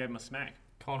Connor, I gave him a smack.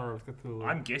 Connor of Cthulhu.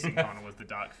 I'm guessing Connor was the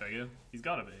dark figure. He's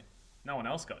got to be. No one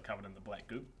else got covered in the black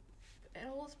goop. It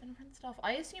all has been different stuff.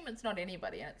 I assume it's not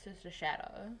anybody and it's just a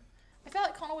shadow. I feel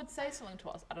like Connor would say something to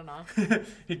us. I don't know.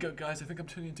 He'd go, guys, I think I'm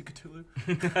turning into Cthulhu.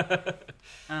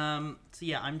 So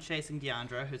yeah, I'm chasing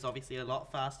Deandra, who's obviously a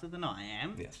lot faster than I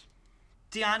am. Yes.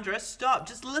 Deandra, stop.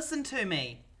 Just listen to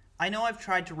me. I know I've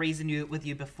tried to reason with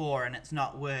you before and it's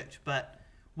not worked, but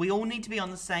we all need to be on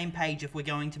the same page if we're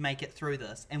going to make it through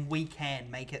this, and we can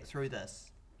make it through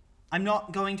this. I'm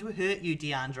not going to hurt you,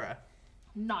 Deandra.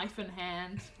 Knife in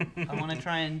hand. I want to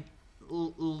try and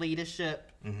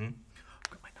leadership Mm-hmm.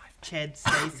 Got my knife. Chad Give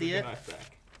Stacey your it. knife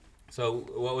back. So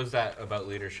what was that about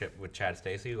leadership with Chad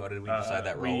Stacy? What did we decide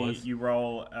that roll was? You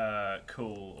roll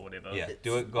cool or whatever. Yeah,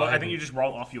 do it. Go Well, ahead. I think you just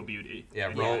roll off your beauty. Yeah,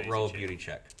 And roll easy a check. beauty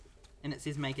check. And it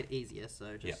says make it easier,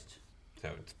 so just.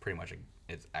 So it's pretty much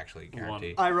it's actually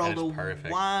guaranteed. I and rolled it's a perfect.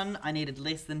 1. I needed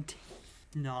less than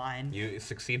 9. You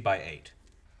succeed by 8.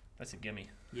 That's a gimme.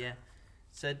 Yeah.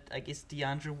 So I guess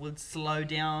Deandra would slow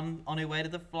down on her way to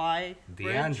the fly.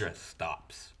 Deandra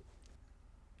stops.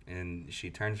 And she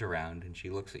turns around and she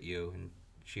looks at you and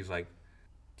she's like,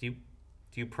 Do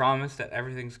you promise that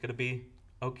everything's gonna be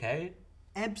okay?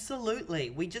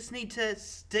 Absolutely. We just need to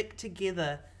stick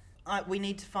together. We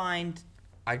need to find.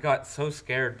 I got so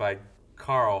scared by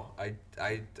Carl.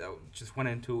 I just went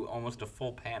into almost a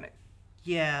full panic.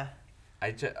 Yeah.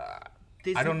 I There's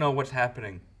don't know what's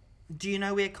happening. Do you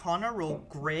know where Connor or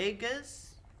Greg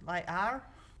is? Like are?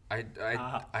 I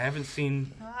haven't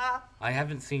seen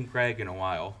Greg in a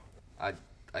while.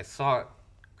 I saw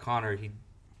Connor. He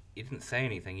didn't say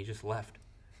anything. He just left.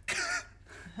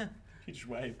 He just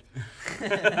waved.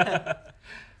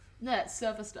 Yeah, it's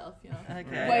surface stuff, you know.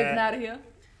 Okay. Waving out of here.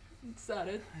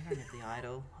 Excited. I don't have the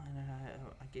idol.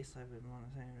 I guess I would want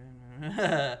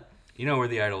to say. You know where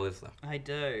the idol is, though. I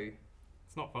do.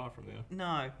 It's not far from there.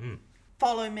 No. Hmm.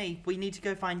 Follow me. We need to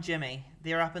go find Jimmy.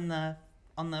 They're up on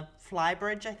the fly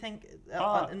bridge, I think.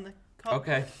 In the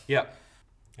Okay. Yep.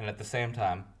 And at the same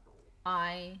time,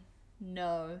 I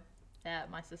know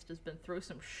that my sister's been through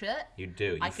some shit. you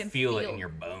do. I You can feel it feel- in your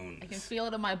bones. I can feel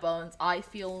it in my bones. I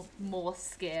feel more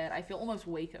scared. I feel almost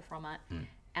weaker from it.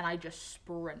 And I just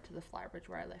sprint to the fly bridge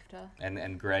where I left her.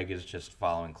 And Greg is just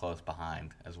following close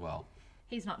behind as well.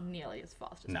 He's not nearly as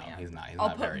fast as No, me. he's not. He's I'll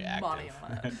not put very money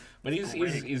active. on it. But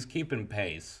he's keeping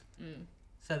pace.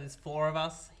 So there's 4 of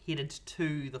us headed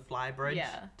to the fly bridge.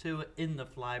 Yeah. 2 in the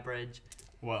fly bridge.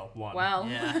 Well, one. Well,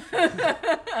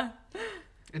 Yeah.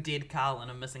 A dead Carl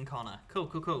and a missing Connor.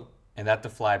 Cool. And at the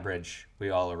fly bridge, we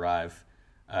all arrive.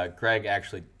 Greg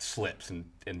actually slips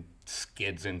and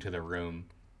skids into the room.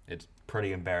 It's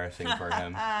pretty embarrassing for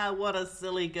him. Ah, what a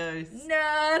silly goose.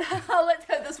 nerd. Let's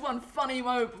have this one funny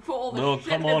moment before all the No, shit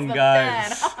come hits on, the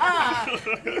guys.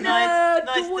 fan. Nice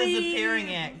dweeb.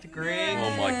 disappearing act, Greg.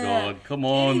 Oh my god, come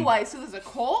on. Anyway, so there's a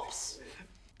corpse.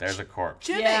 There's a corpse.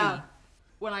 Jimmy! Yeah.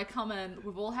 When I come in,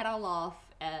 we've all had our laugh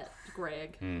at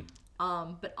Greg.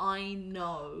 But I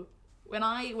know when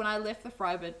I left the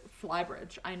fly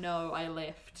bridge, I know I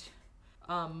left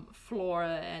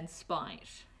Flora and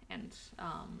Spite and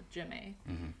Jimmy.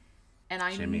 And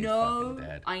I Jimmy's know fucking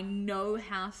dead. I know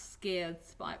how scared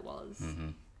Spite was.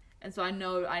 And so I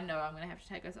know I'm gonna have to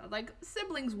take us out. Like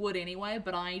siblings would anyway,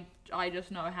 but I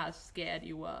just know how scared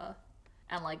you were.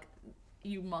 And like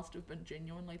you must have been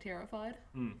genuinely terrified.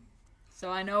 So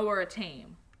I know we're a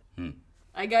team.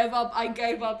 I gave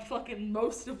up fucking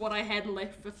most of what I had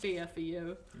left for fear for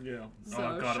you. Yeah. So,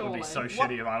 oh god, it would be so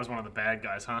surely. shitty if I was one of the bad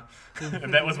guys, huh?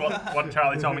 If that was what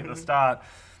Charlie told me at the start.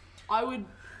 I would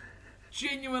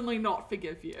genuinely not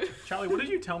forgive you. Charlie, what did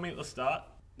you tell me at the start?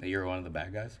 That you're one of the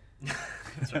bad guys?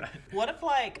 That's right. What if,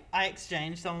 like, I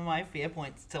exchanged some of my fear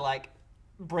points to, like,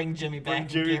 bring Jimmy back? Bring and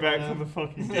Jimmy get back rid of from the him?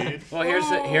 fucking dead. Well,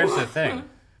 here's the thing.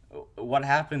 What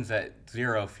happens at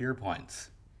 0 fear points?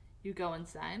 You go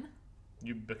insane?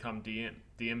 You become DM.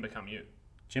 DM become you.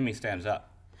 Jimmy stands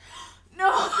up. No!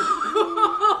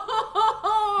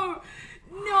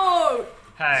 No!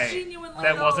 Hey, Genuinely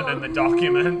that wasn't in no. the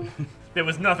document. There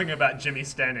was nothing about Jimmy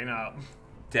standing up.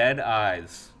 Dead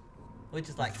eyes. Which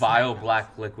is like Vile Smackdown.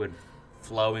 black liquid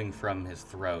flowing from his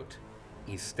throat.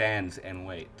 He stands and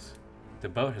waits. The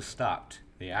boat has stopped.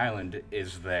 The island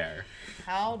is there.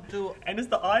 How do And is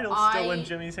the idol still in I-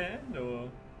 Jimmy's hand, or?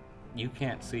 You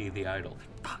can't see the idol.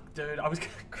 Fuck, dude, I was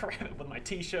gonna grab it with my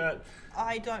t-shirt.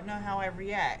 I don't know how I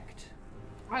react.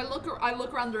 I look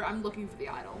around there, I'm looking for the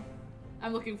idol.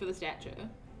 I'm looking for the statue.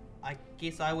 I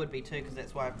guess I would be too, because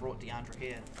that's why I brought Deandra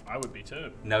here. I would be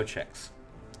too. No checks.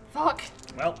 Fuck.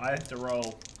 Well, I have to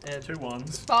roll 2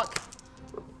 ones. Fuck.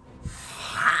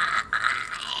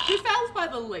 Who fails by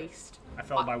the least? I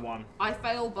fell by 1. I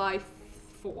failed by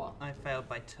 4. I failed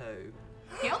by 2.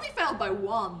 He only failed by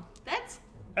 1. That's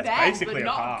That's bad, basically but a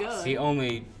not pass. good. He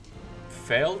only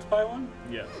failed by 1?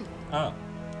 Yeah. Oh.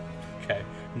 Okay.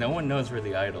 No one knows where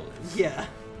the idol is. Yeah.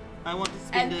 I want to And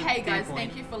spend a hey fear guys, point.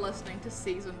 thank you for listening to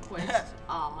Season Quest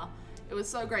R. It was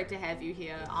so great to have you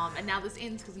here. And now this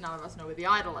ends because none of us know where the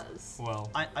idol is. Well,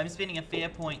 I'm spending a fear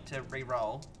point to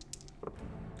re-roll.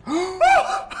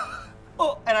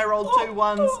 Oh, and I rolled 2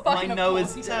 ones. My Fucking of no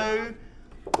course is you 2. did.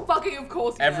 Fucking of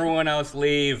course. you did. Everyone else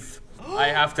leave. I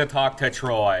have to talk to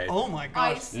Troy. Oh my I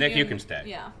gosh. assume, Nick, you can stay.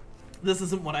 Yeah. This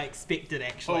isn't what I expected,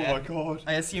 actually. Oh my god.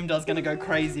 I assumed I was gonna go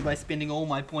crazy by spending all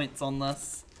my points on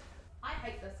this. I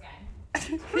hate this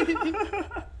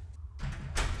game.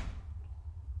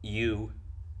 You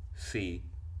see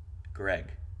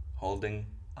Greg holding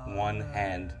one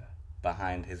hand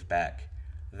behind his back.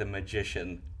 The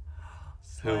magician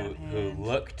who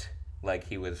looked like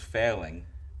he was failing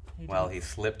while he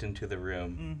slipped into the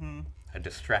room. A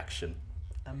distraction.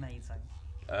 Amazing.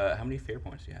 How many fear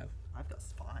points do you have? I've got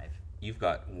 5. You've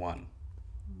got 1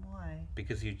 Why?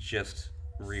 because you just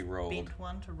re-rolled, Spent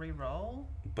 1 to re-roll?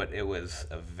 but it was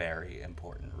a very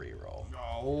important re-roll.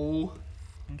 No.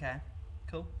 Okay.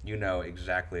 Cool. You know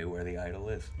exactly where the idol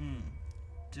is.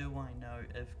 Do I know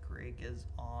if Greg is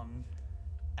on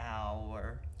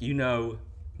our... You know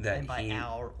that And by he.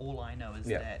 our, all I know is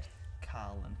Yeah. that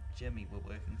Carl and Jimmy were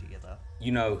working together.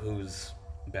 You know who's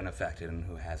been affected and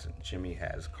who hasn't. Jimmy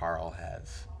has, Carl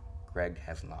has, Greg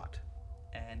has not.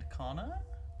 And Connor?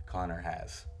 Connor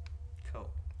has. Cool.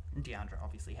 And Deandra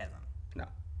obviously hasn't. No.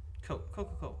 Cool. I need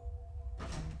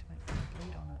to make a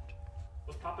lead on it.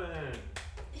 What's poppin'?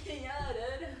 Yeah,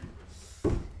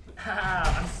 dude.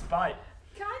 Haha, I'm Spite.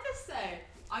 Can I just say,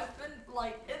 I've been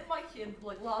like in my head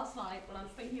like last night when I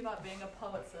was thinking about being a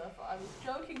poet surfer, I was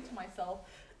joking to myself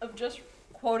of just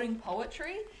quoting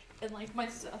poetry in like my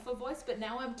surfer voice, but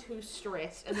now I'm too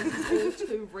stressed and this is all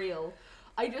too real.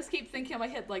 I just keep thinking in my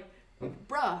head like,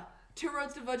 bruh, 2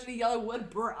 roads diverge in a yellow wood,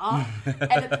 bruh.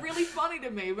 And it's really funny to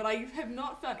me, but I have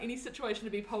not found any situation to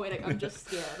be poetic. I'm just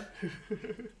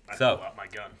scared. I So- pull out my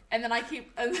gun. And then I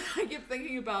keep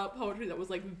thinking about poetry that was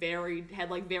like had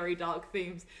very dark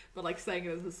themes, but like saying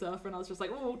it as a surfer, and I was just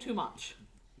like, oh, too much.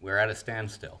 We're at a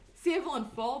standstill. Seville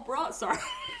and Fall, bruh. Sorry.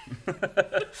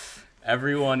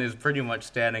 Everyone is pretty much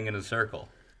standing in a circle.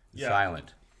 Yeah.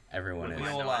 Silent. Everyone With is. We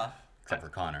my all knife. are. Except for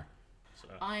Connor. So,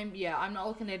 I'm not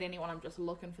looking at anyone. I'm just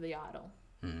looking for the idol.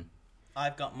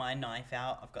 I've got my knife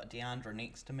out. I've got Deandra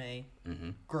next to me. Mm-hmm.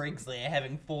 Greg's there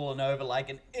having fallen over like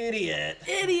an idiot.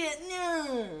 Idiot,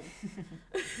 no.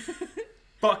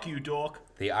 fuck you, dork.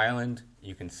 The island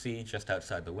you can see just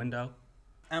outside the window.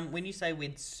 When you say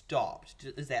we'd stopped,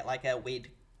 is that like a we'd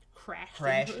Crashed.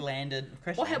 crash into it. landed?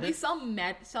 Crash Or have we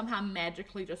landed? somehow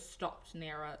magically just stopped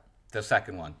near it? The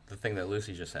second one, the thing that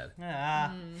Lucy just said.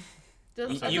 Ah,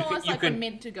 It's You almost could- like we're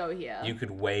meant to go here. You could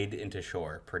wade into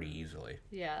shore pretty easily.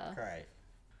 Yeah. great.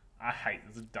 I hate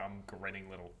this dumb, grinning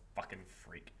little fucking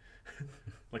freak.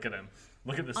 Look at him.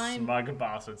 Look at this I'm- smug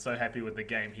bastard, so happy with the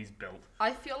game he's built.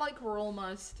 I feel like we're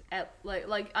almost at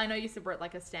like I know you said we're at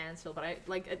like a standstill, but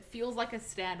it feels like a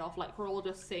standoff. Like we're all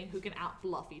just seeing who can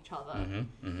outbluff each other.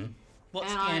 What's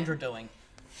And I- Deandra doing?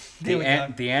 There we go.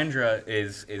 Deandra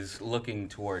is looking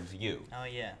towards you, Oh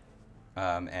yeah.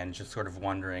 and just sort of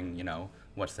wondering,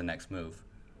 what's the next move.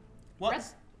 What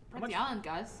We're at the island,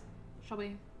 guys. Shall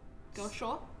we go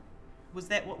ashore? was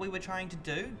that? What we were trying to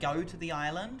do? Go to the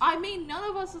island? I mean, none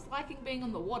of us is liking being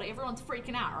on the water. Everyone's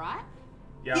freaking out, right?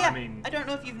 Yeah, I mean, I don't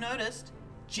know if you've noticed.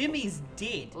 Jimmy's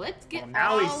dead. Let's get. Well,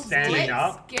 now he's off- standing let's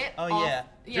up. Get Oh, off-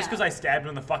 yeah. just because I stabbed him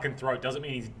in the fucking throat doesn't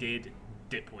mean he's dead,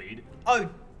 dipweed. Oh,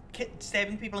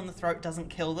 stabbing people in the throat doesn't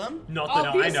kill them? Not that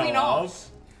Obviously I know not.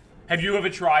 of. Have you ever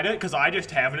tried it? Because I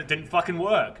just have and it didn't fucking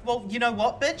work. Well, you know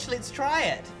what, bitch? Let's try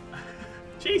it.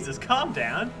 Jesus, calm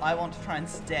down. I want to try and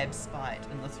stab Spite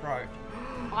in the throat.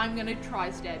 I'm gonna try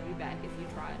stab you back if you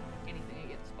try anything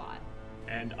against Spite.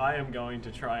 And I am going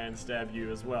to try and stab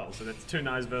you as well. So that's 2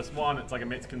 knives versus 1. It's like a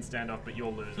Mexican standoff, but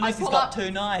you're losing. I Lucy's pull got out-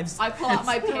 2 knives. I pull out It's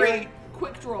my 3. paring,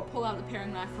 quick draw, pull out the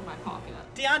paring knife from my pocket.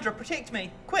 Deandra, protect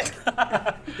me, quick!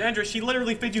 Dandra, she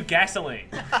literally fed you gasoline.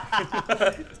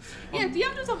 Yeah,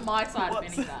 Deandra's on my side Whoops.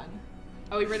 if anything.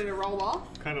 Are we ready to roll off?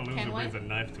 Kind of Can loser we? brings a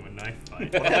knife to a knife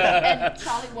fight. And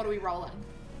Charlie, what are we rolling?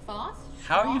 Fast?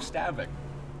 How are you Strong? stabbing?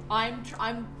 I'm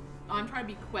trying to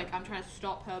be quick. I'm trying to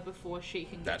stop her before she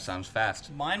can. That sounds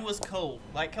fast. Mine was cool.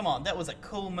 Like, come on, that was a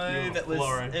cool move. You're It was.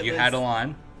 flooring. It You was, had a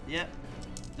line. Yep.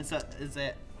 Is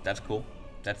that? That's cool.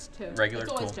 That's Two. regular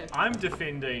It's cool. always two. I'm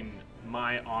defending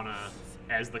my honor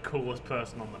as the coolest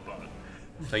person on the boat.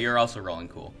 So you're also rolling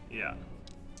cool. Yeah.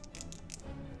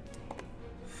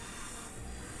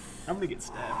 I'm gonna get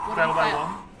stabbed. What Fail did by I-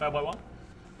 1. Fail by 1.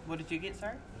 What did you get,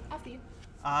 sorry? After you.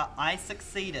 I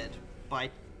succeeded by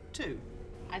 2.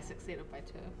 I succeeded by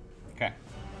 2. Okay.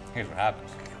 Here's what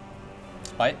happens.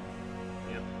 Spite,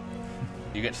 Yep.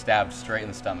 you get stabbed straight in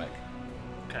the stomach.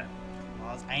 Okay. Well,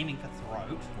 I was aiming for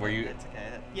throat. Were you- That's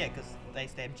okay. Yeah, because they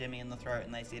stabbed Jimmy in the throat,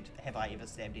 and they said, "Have I ever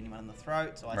stabbed anyone in the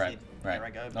throat?" So I Right. said, Right. "Here I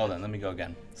go." Hold on. Let me go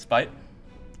again. Spite,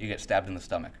 you get stabbed in the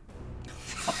stomach.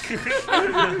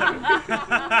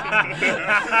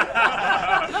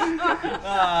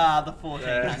 Ah, the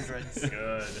 1400s.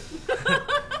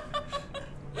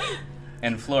 Good.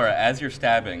 And Flora, as you're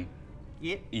stabbing,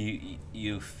 Yep.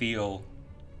 you feel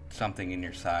something in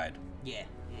your side. Yeah.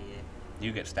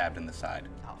 You get stabbed in the side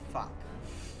Oh, fuck.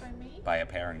 By me? by a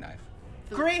paring knife.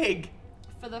 Greg!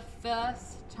 For the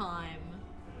first time,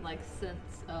 like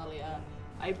since earlier,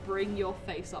 I bring your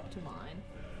face up to mine.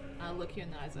 And I look you in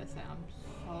the eyes and I say,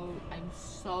 I'm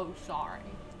so sorry.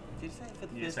 Did you say it for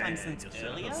the You first say time it since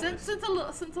yourself. earlier?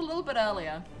 Since a little bit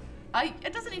earlier.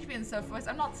 It doesn't need to be in surf voice.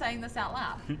 I'm not saying this out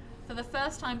loud. For the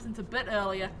first time since a bit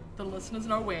earlier, the listeners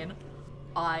know when.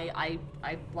 I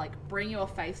like bring your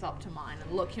face up to mine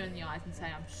and look you in the eyes and say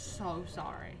I'm so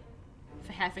sorry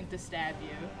for having to stab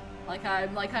you.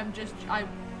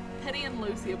 Pity and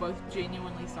Lucy are both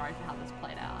genuinely sorry for how this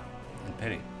played out. And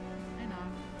Pity, I know.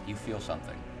 you feel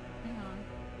something. I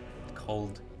know.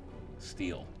 Cold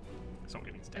steel. Someone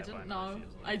getting I stabbed by didn't a know. knife,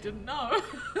 I didn't know.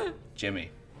 Jimmy.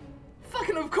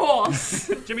 Fucking of course.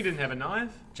 Of Jimmy didn't have a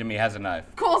knife. Jimmy has a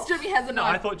knife. course Jimmy has a No,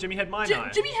 knife. I thought Jimmy had my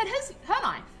knife. Jimmy had her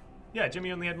knife Yeah,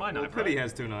 Jimmy only had my Well, knife. Pity Right?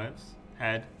 has 2 knives.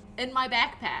 Had. in my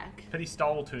backpack. Pity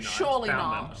stole 2 knives. Surely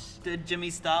found not. them. Did Jimmy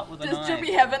start with a Does knife?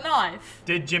 Jimmy have a knife?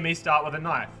 Did Jimmy start with a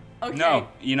knife? Okay. No,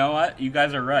 you know what? You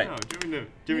guys are right. No, Jimmy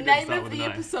didn't Name start of with a the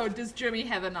knife. episode, does Jimmy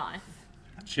have a knife?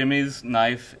 Jimmy's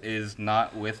knife is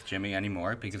not with Jimmy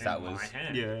anymore because that In was. my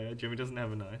hand. Yeah, Jimmy doesn't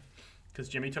have a knife. Because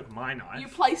Jimmy took my knife You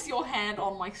place your hand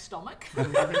on my stomach.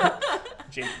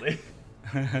 gently.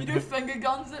 You do finger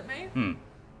guns at me.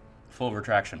 Full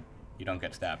retraction. You don't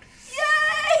get stabbed.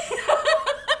 Yay!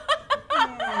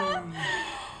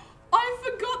 I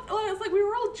forgot. It's like we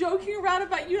were all joking around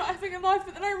about you not having a knife,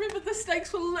 but then I remembered the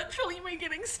stakes were literally me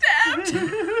getting stabbed.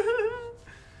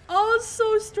 Oh, it's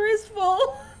so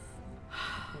stressful.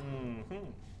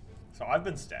 So I've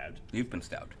been stabbed. You've been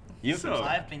stabbed. You've So- been stabbed.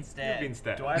 I've been stabbed. You've been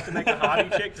stabbed. Do I have to make a hardy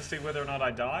check to see whether or not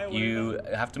I die? Or You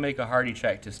whatever? have to make a hardy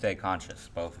check to stay conscious,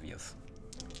 both of you.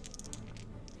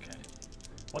 Okay.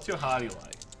 What's your hardy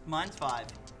like? Mine's 5.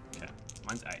 Okay.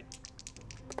 Mine's 8.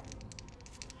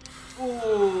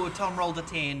 Ooh, Tom rolled a I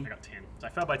 10. got 10. So I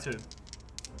fell by 2.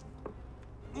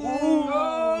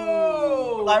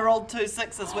 I rolled 2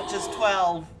 6s, which is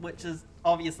 12, which is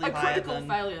obviously A higher critical than...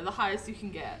 failure, the highest you can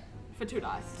get for 2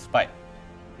 dice. Spite.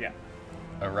 Yeah.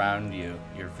 Around you,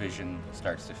 your vision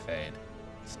starts to fade.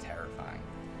 It's terrifying.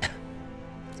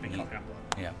 It's been coughing up blood.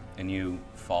 Yeah, and you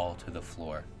fall to the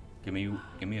floor. Give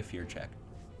me a fear check.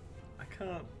 I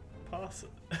can't pass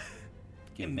it. Give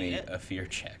Give me me it. a fear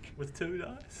check. With 2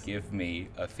 dice? Give me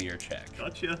a fear check.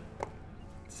 Gotcha.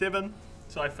 7.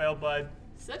 So I failed by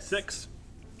 6.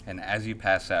 And as you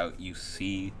pass out, you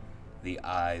see the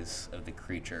eyes of the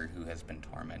creature who has been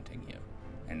tormenting you.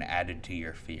 And added to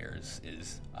your fears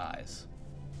is eyes.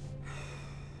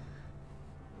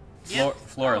 Yep.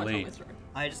 Flora Oh, Lee, tell me through.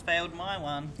 I just failed my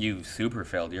one. you super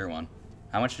failed your one.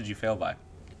 How much did you fail by?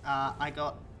 I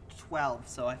got 12,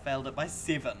 so I failed it by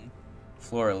 7.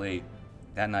 Flora Lee,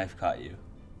 that knife caught you.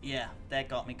 Yeah, that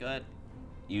got me good.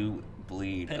 You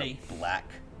bleed Pity. a black,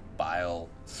 bile,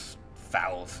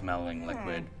 foul-smelling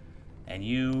liquid, and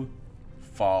you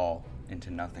fall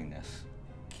into nothingness.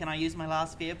 Can I use my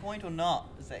last fear point or not?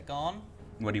 Is that gone?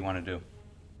 What do you want to do?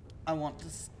 I want to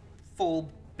fall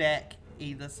back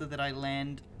either so that I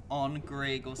land on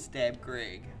Greg or stab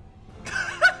Greg.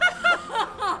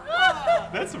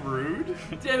 That's rude.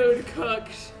 Dude,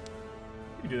 cooked.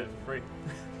 You do that for free.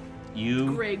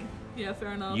 You, Greg. Yeah,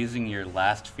 fair enough. using your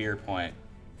last fear point,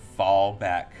 fall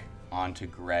back onto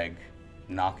Greg,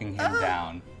 knocking him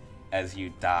down as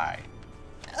you die.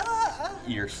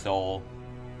 Your soul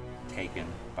taken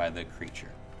by the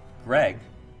creature. Greg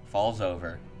falls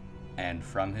over, and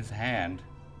from his hand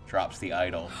drops the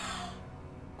idol.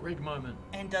 Greg moment.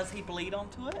 And does he bleed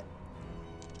onto it?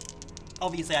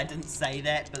 Obviously, I didn't say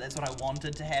that, but that's what I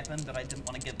wanted to happen, but I didn't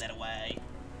want to give that away.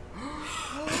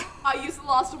 I used the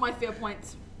last of my fear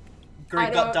points. Greg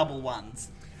I got don't- double ones.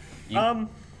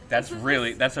 That's a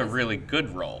really good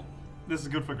roll. This is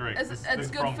good for Greg. It's This good is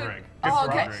for. from Greg. Oh,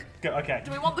 Good for okay. Greg. Go, okay.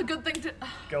 Do we want the good thing to?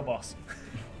 Go, boss.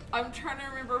 I'm trying to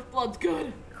remember if blood's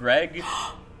good. Greg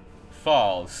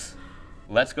falls,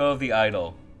 lets go of the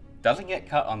idol, doesn't get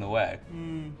cut on the way,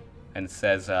 and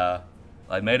says, I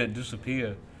made it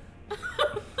disappear.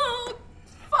 Oh,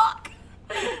 fuck.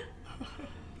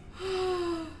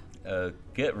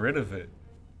 Get rid of it.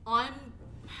 I'm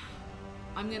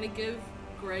gonna give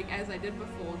Greg, as I did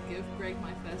before, give Greg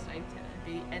my first aid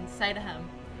therapy and say to him,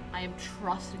 I am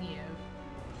trusting you.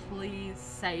 Please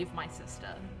save my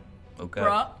sister. Okay.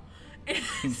 Bruh.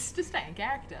 It's to stay in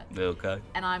character. Okay.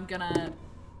 And I'm gonna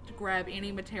to grab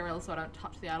any material so I don't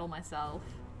touch the idol myself,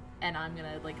 and I'm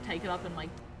gonna like take it up in like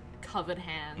covered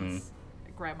hands,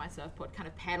 grab my surfboard, kind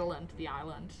of paddle into the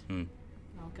island, and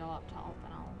I'll go up top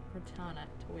and I'll return it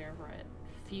to wherever it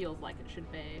feels like it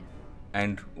should be.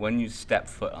 And when you step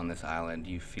foot on this island,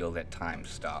 you feel that time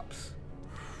stops.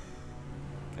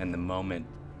 And the moment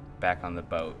back on the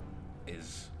boat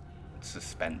is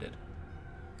suspended.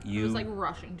 I was like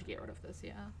rushing to get rid of this,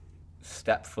 yeah.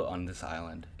 Step foot on this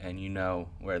island, and you know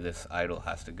where this idol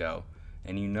has to go.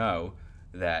 And you know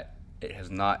that it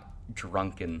has not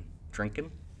drinking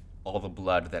all the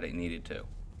blood that it needed to.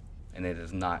 And it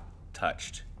is not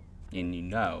touched. And you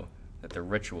know that the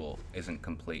ritual isn't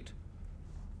complete.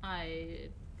 I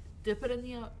dip it in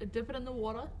the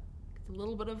water. Get a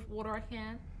little bit of water I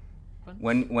can.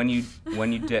 When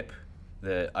you dip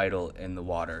the idol in the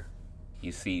water,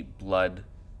 you see blood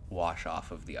wash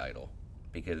off of the idol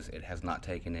because it has not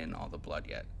taken in all the blood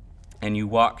yet. And you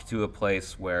walk to a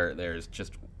place where there's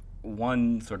just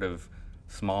one sort of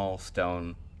small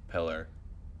stone pillar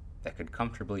that could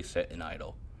comfortably sit an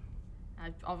idol. I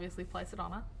obviously place it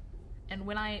on it. And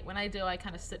when I do, I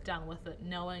kind of sit down with it,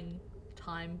 knowing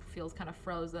time feels kind of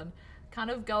frozen, kind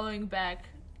of going back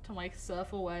to my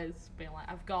surfer ways, being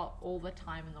like, I've got all the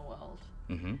time in the world.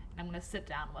 And I'm going to sit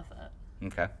down with it.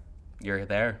 Okay. You're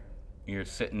there. You're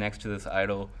sitting next to this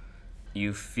idol.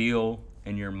 You feel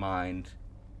in your mind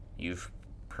you've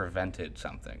prevented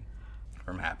something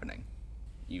from happening.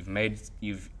 You've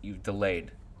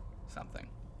delayed something.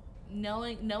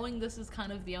 Knowing this is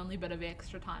kind of the only bit of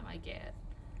extra time I get,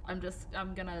 I'm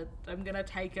gonna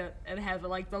take it and have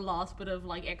like the last bit of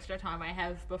like extra time I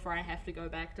have before I have to go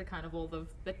back to kind of all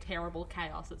the terrible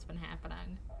chaos that's been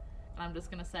happening. And I'm just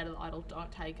gonna say to the idol,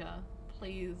 don't take her.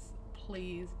 Please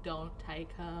don't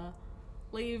take her.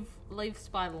 Leave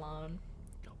Spite alone.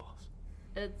 Go, boss.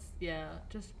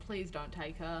 Just please don't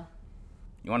take her.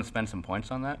 You want to spend some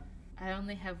points on that? I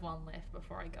only have one left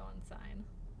before I go insane.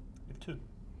 You have 2.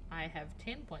 I have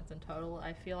 10 points in total.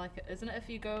 I feel like isn't it if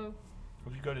you go?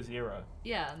 If you go to 0.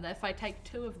 Yeah, and if I take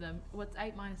 2 of them, what's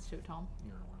 8 minus 2, Tom?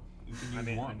 I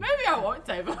mean, Maybe I won't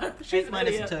save her. She's 8 an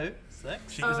minus idiot. 2,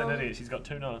 6. she is an idiot. She's got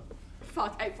 2 now.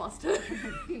 Fuck, 8 plus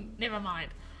 2. Never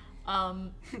mind.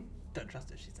 Don't trust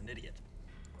her, she's an idiot.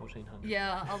 1400.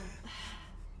 Yeah,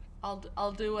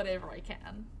 I'll do whatever I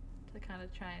can to kind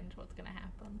of change what's gonna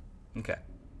happen. Okay.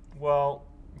 Well,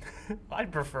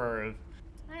 I'd prefer.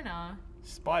 I know.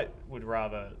 Spite would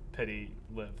rather Pity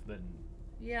live than.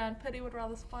 Yeah, and Pity would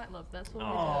rather Spite live. That's what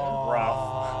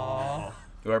Rough.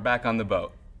 You are back on the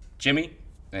boat. Jimmy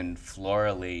and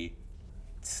Flora Lee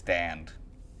stand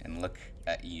and look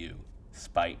at you,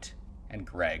 Spite and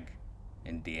Greg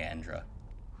and Deandra.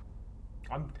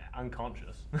 I'm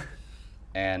unconscious.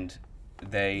 And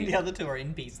they The other 2 are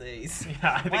NPCs. Yeah,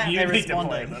 I Why think aren't you they need to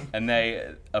play responding? them. and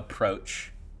they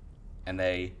approach and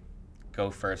they go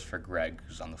first for Greg,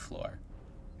 who's on the floor,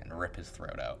 and rip his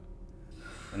throat out.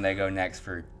 And they go next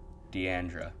for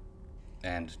Deandra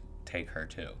and take her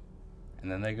too. And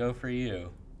then they go for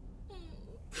you,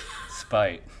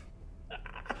 Spite.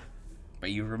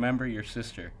 But you remember your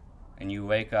sister, and you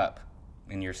wake up,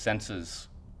 and your senses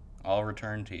all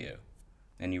return to you,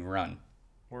 and you run.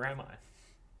 Where am I?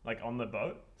 Like on the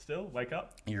boat still? Wake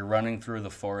up? You're running through the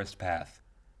forest path.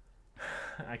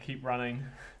 I keep running,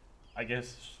 I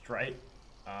guess, straight.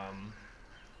 I'm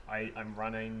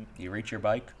running You reach your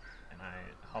bike, and I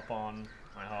hop on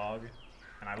my hog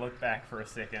and I look back for a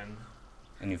second,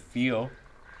 and you feel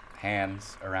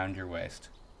hands around your waist.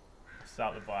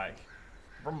 start the bike,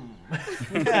 vroom,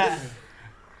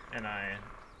 and I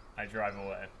drive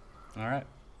away. All right.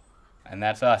 And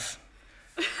that's us.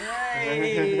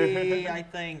 Yay! I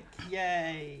think.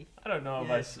 Yay! I don't know if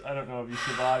Yes. I don't know if you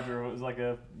survived or it was like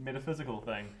a metaphysical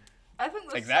thing. I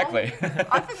think the Exactly.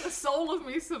 I think the soul of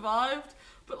me survived,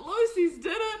 but Lucy's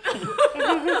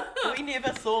didn't. We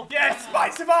never saw. Yes,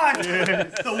 Spite survived!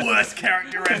 It's the worst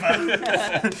character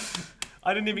ever.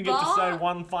 I didn't even get to say But-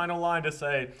 one final line to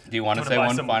say. Do you want to "Wanna say buy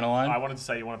one some-" final line? I wanted to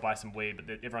say you want to buy some weed,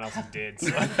 but everyone else is dead. So.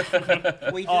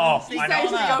 We didn't Oh, see I Stays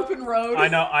in the Connor. open road.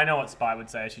 I know what Spy would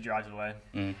say as she drives away.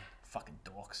 Fucking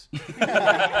dorks.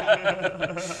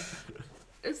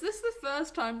 Is this the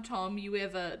first time, Tom, you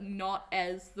ever not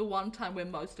as the one time where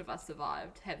most of us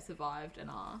have survived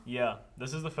and are? Yeah,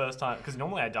 this is the first time, because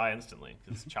normally I die instantly,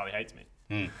 because Charlie hates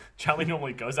me. Charlie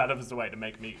normally goes out of his way to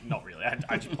make me, not really,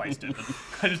 I just play stupid.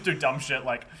 I just do dumb shit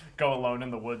like go alone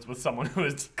in the woods with someone who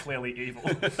is clearly evil.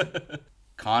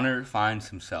 Connor finds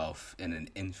himself in an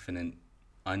infinite,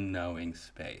 unknowing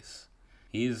space.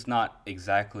 He is not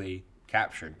exactly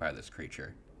captured by this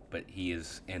creature, but he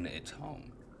is in its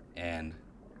home. And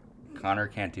Connor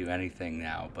can't do anything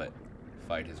now but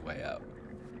fight his way out.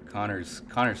 Connor's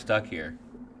stuck here,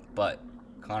 but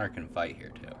Connor can fight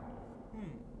here too.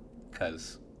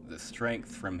 Because the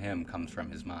strength from him comes from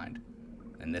his mind.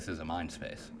 And this is a mind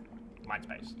space. Mind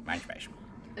space. Mind space.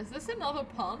 Is this another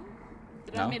pun?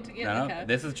 Did I No, mean to get no, okay. no.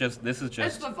 This is just, It's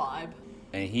the vibe.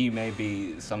 and he may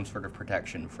be some sort of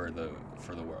protection for the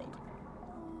world.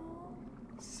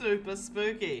 Super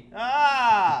spooky.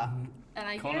 Ah! And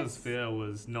I Connor's guess fear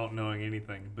was not knowing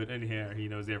anything, but in here he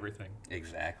knows everything.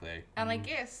 Exactly. And I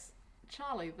guess,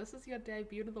 Charlie, this is your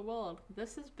debut to the world.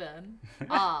 This has been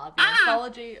the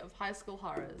anthology of high school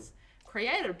horrors,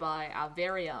 created by our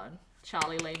very own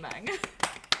Charlie Lee Meng.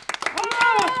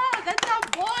 That's our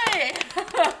boy!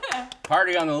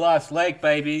 Party on the Lost Lake,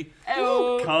 baby.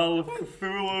 Oh, Carl of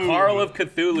Cthulhu! Carl of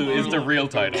Cthulhu is the real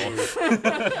title.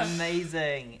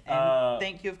 Amazing. And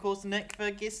thank you, of course, Nick,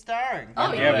 for guest starring.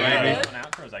 Oh, Yeah, yeah. baby. On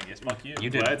outros, I guess. Fuck you. You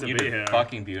did, Glad to you be did here.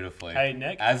 fucking beautifully. Hey,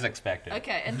 Nick. As expected.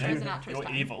 Okay, intros and outros You're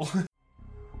time. evil.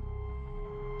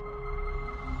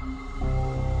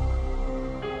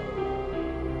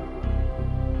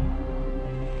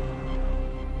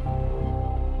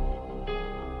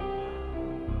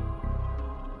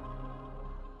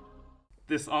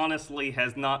 This honestly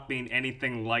has not been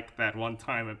anything like that one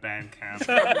time at band camp.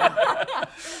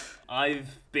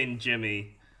 I've been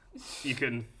Jimmy. You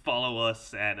can follow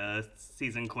us at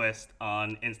Season Quest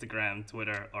on Instagram,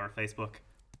 Twitter, or Facebook.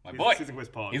 My boy. Season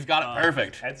Quest Pod. He's got it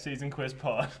perfect. At Season Quiz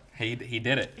Pod. He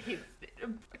did it.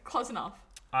 Close enough.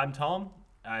 I'm Tom,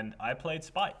 and I played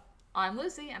Spite. I'm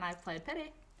Lucy, and I've played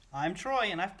Pity. I'm Troy,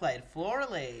 and I've played Flora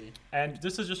Lee. And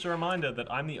this is just a reminder that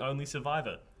I'm the only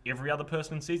survivor. Every other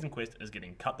person in Season Quest is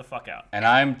getting cut the fuck out. And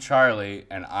I'm Charlie,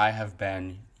 and I have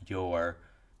been your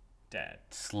Dad.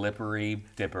 slippery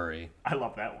dippery. I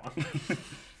love that one.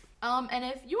 And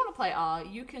if you want to play R,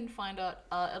 you can find it.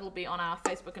 It'll be on our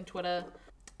Facebook and Twitter.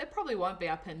 It probably won't be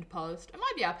our pinned post. It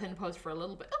might be our pinned post for a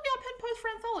little bit. It'll be our pinned post for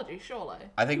Anthology, surely.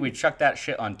 I think we chuck that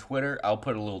shit on Twitter. I'll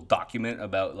put a little document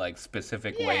about like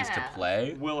specific ways to Yeah.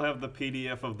 play. We'll have the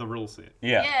PDF of the rule set.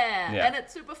 Yeah. Yeah, and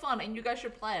it's super fun, and you guys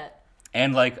should play it.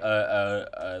 And like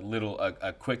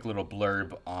a quick little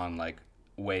blurb on like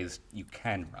ways you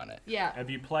can run it. Yeah. If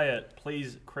you play it,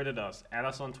 please credit us. Add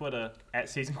us on Twitter at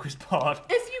Season Quiz Pod.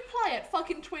 If you play it,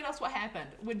 fucking tweet us what happened.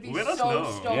 We'd be Let us so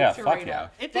know. stoked Yeah, to fuck read yeah.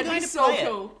 it. If you're That'd going be to so play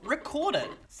cool. it, record it.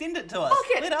 Send it to us. Fuck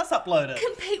it. Let us upload it.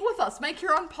 Compete with us. Make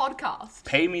your own podcast.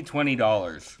 Pay me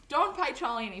 $20. Don't pay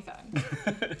Charlie anything.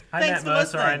 Hi, Thanks Matt for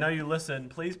Mercer. I listening. know you listen.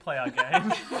 Please play our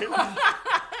game.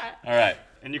 All right.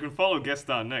 And you can follow guest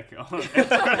star Nick on Cut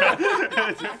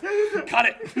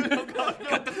it.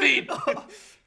 Cut the feed.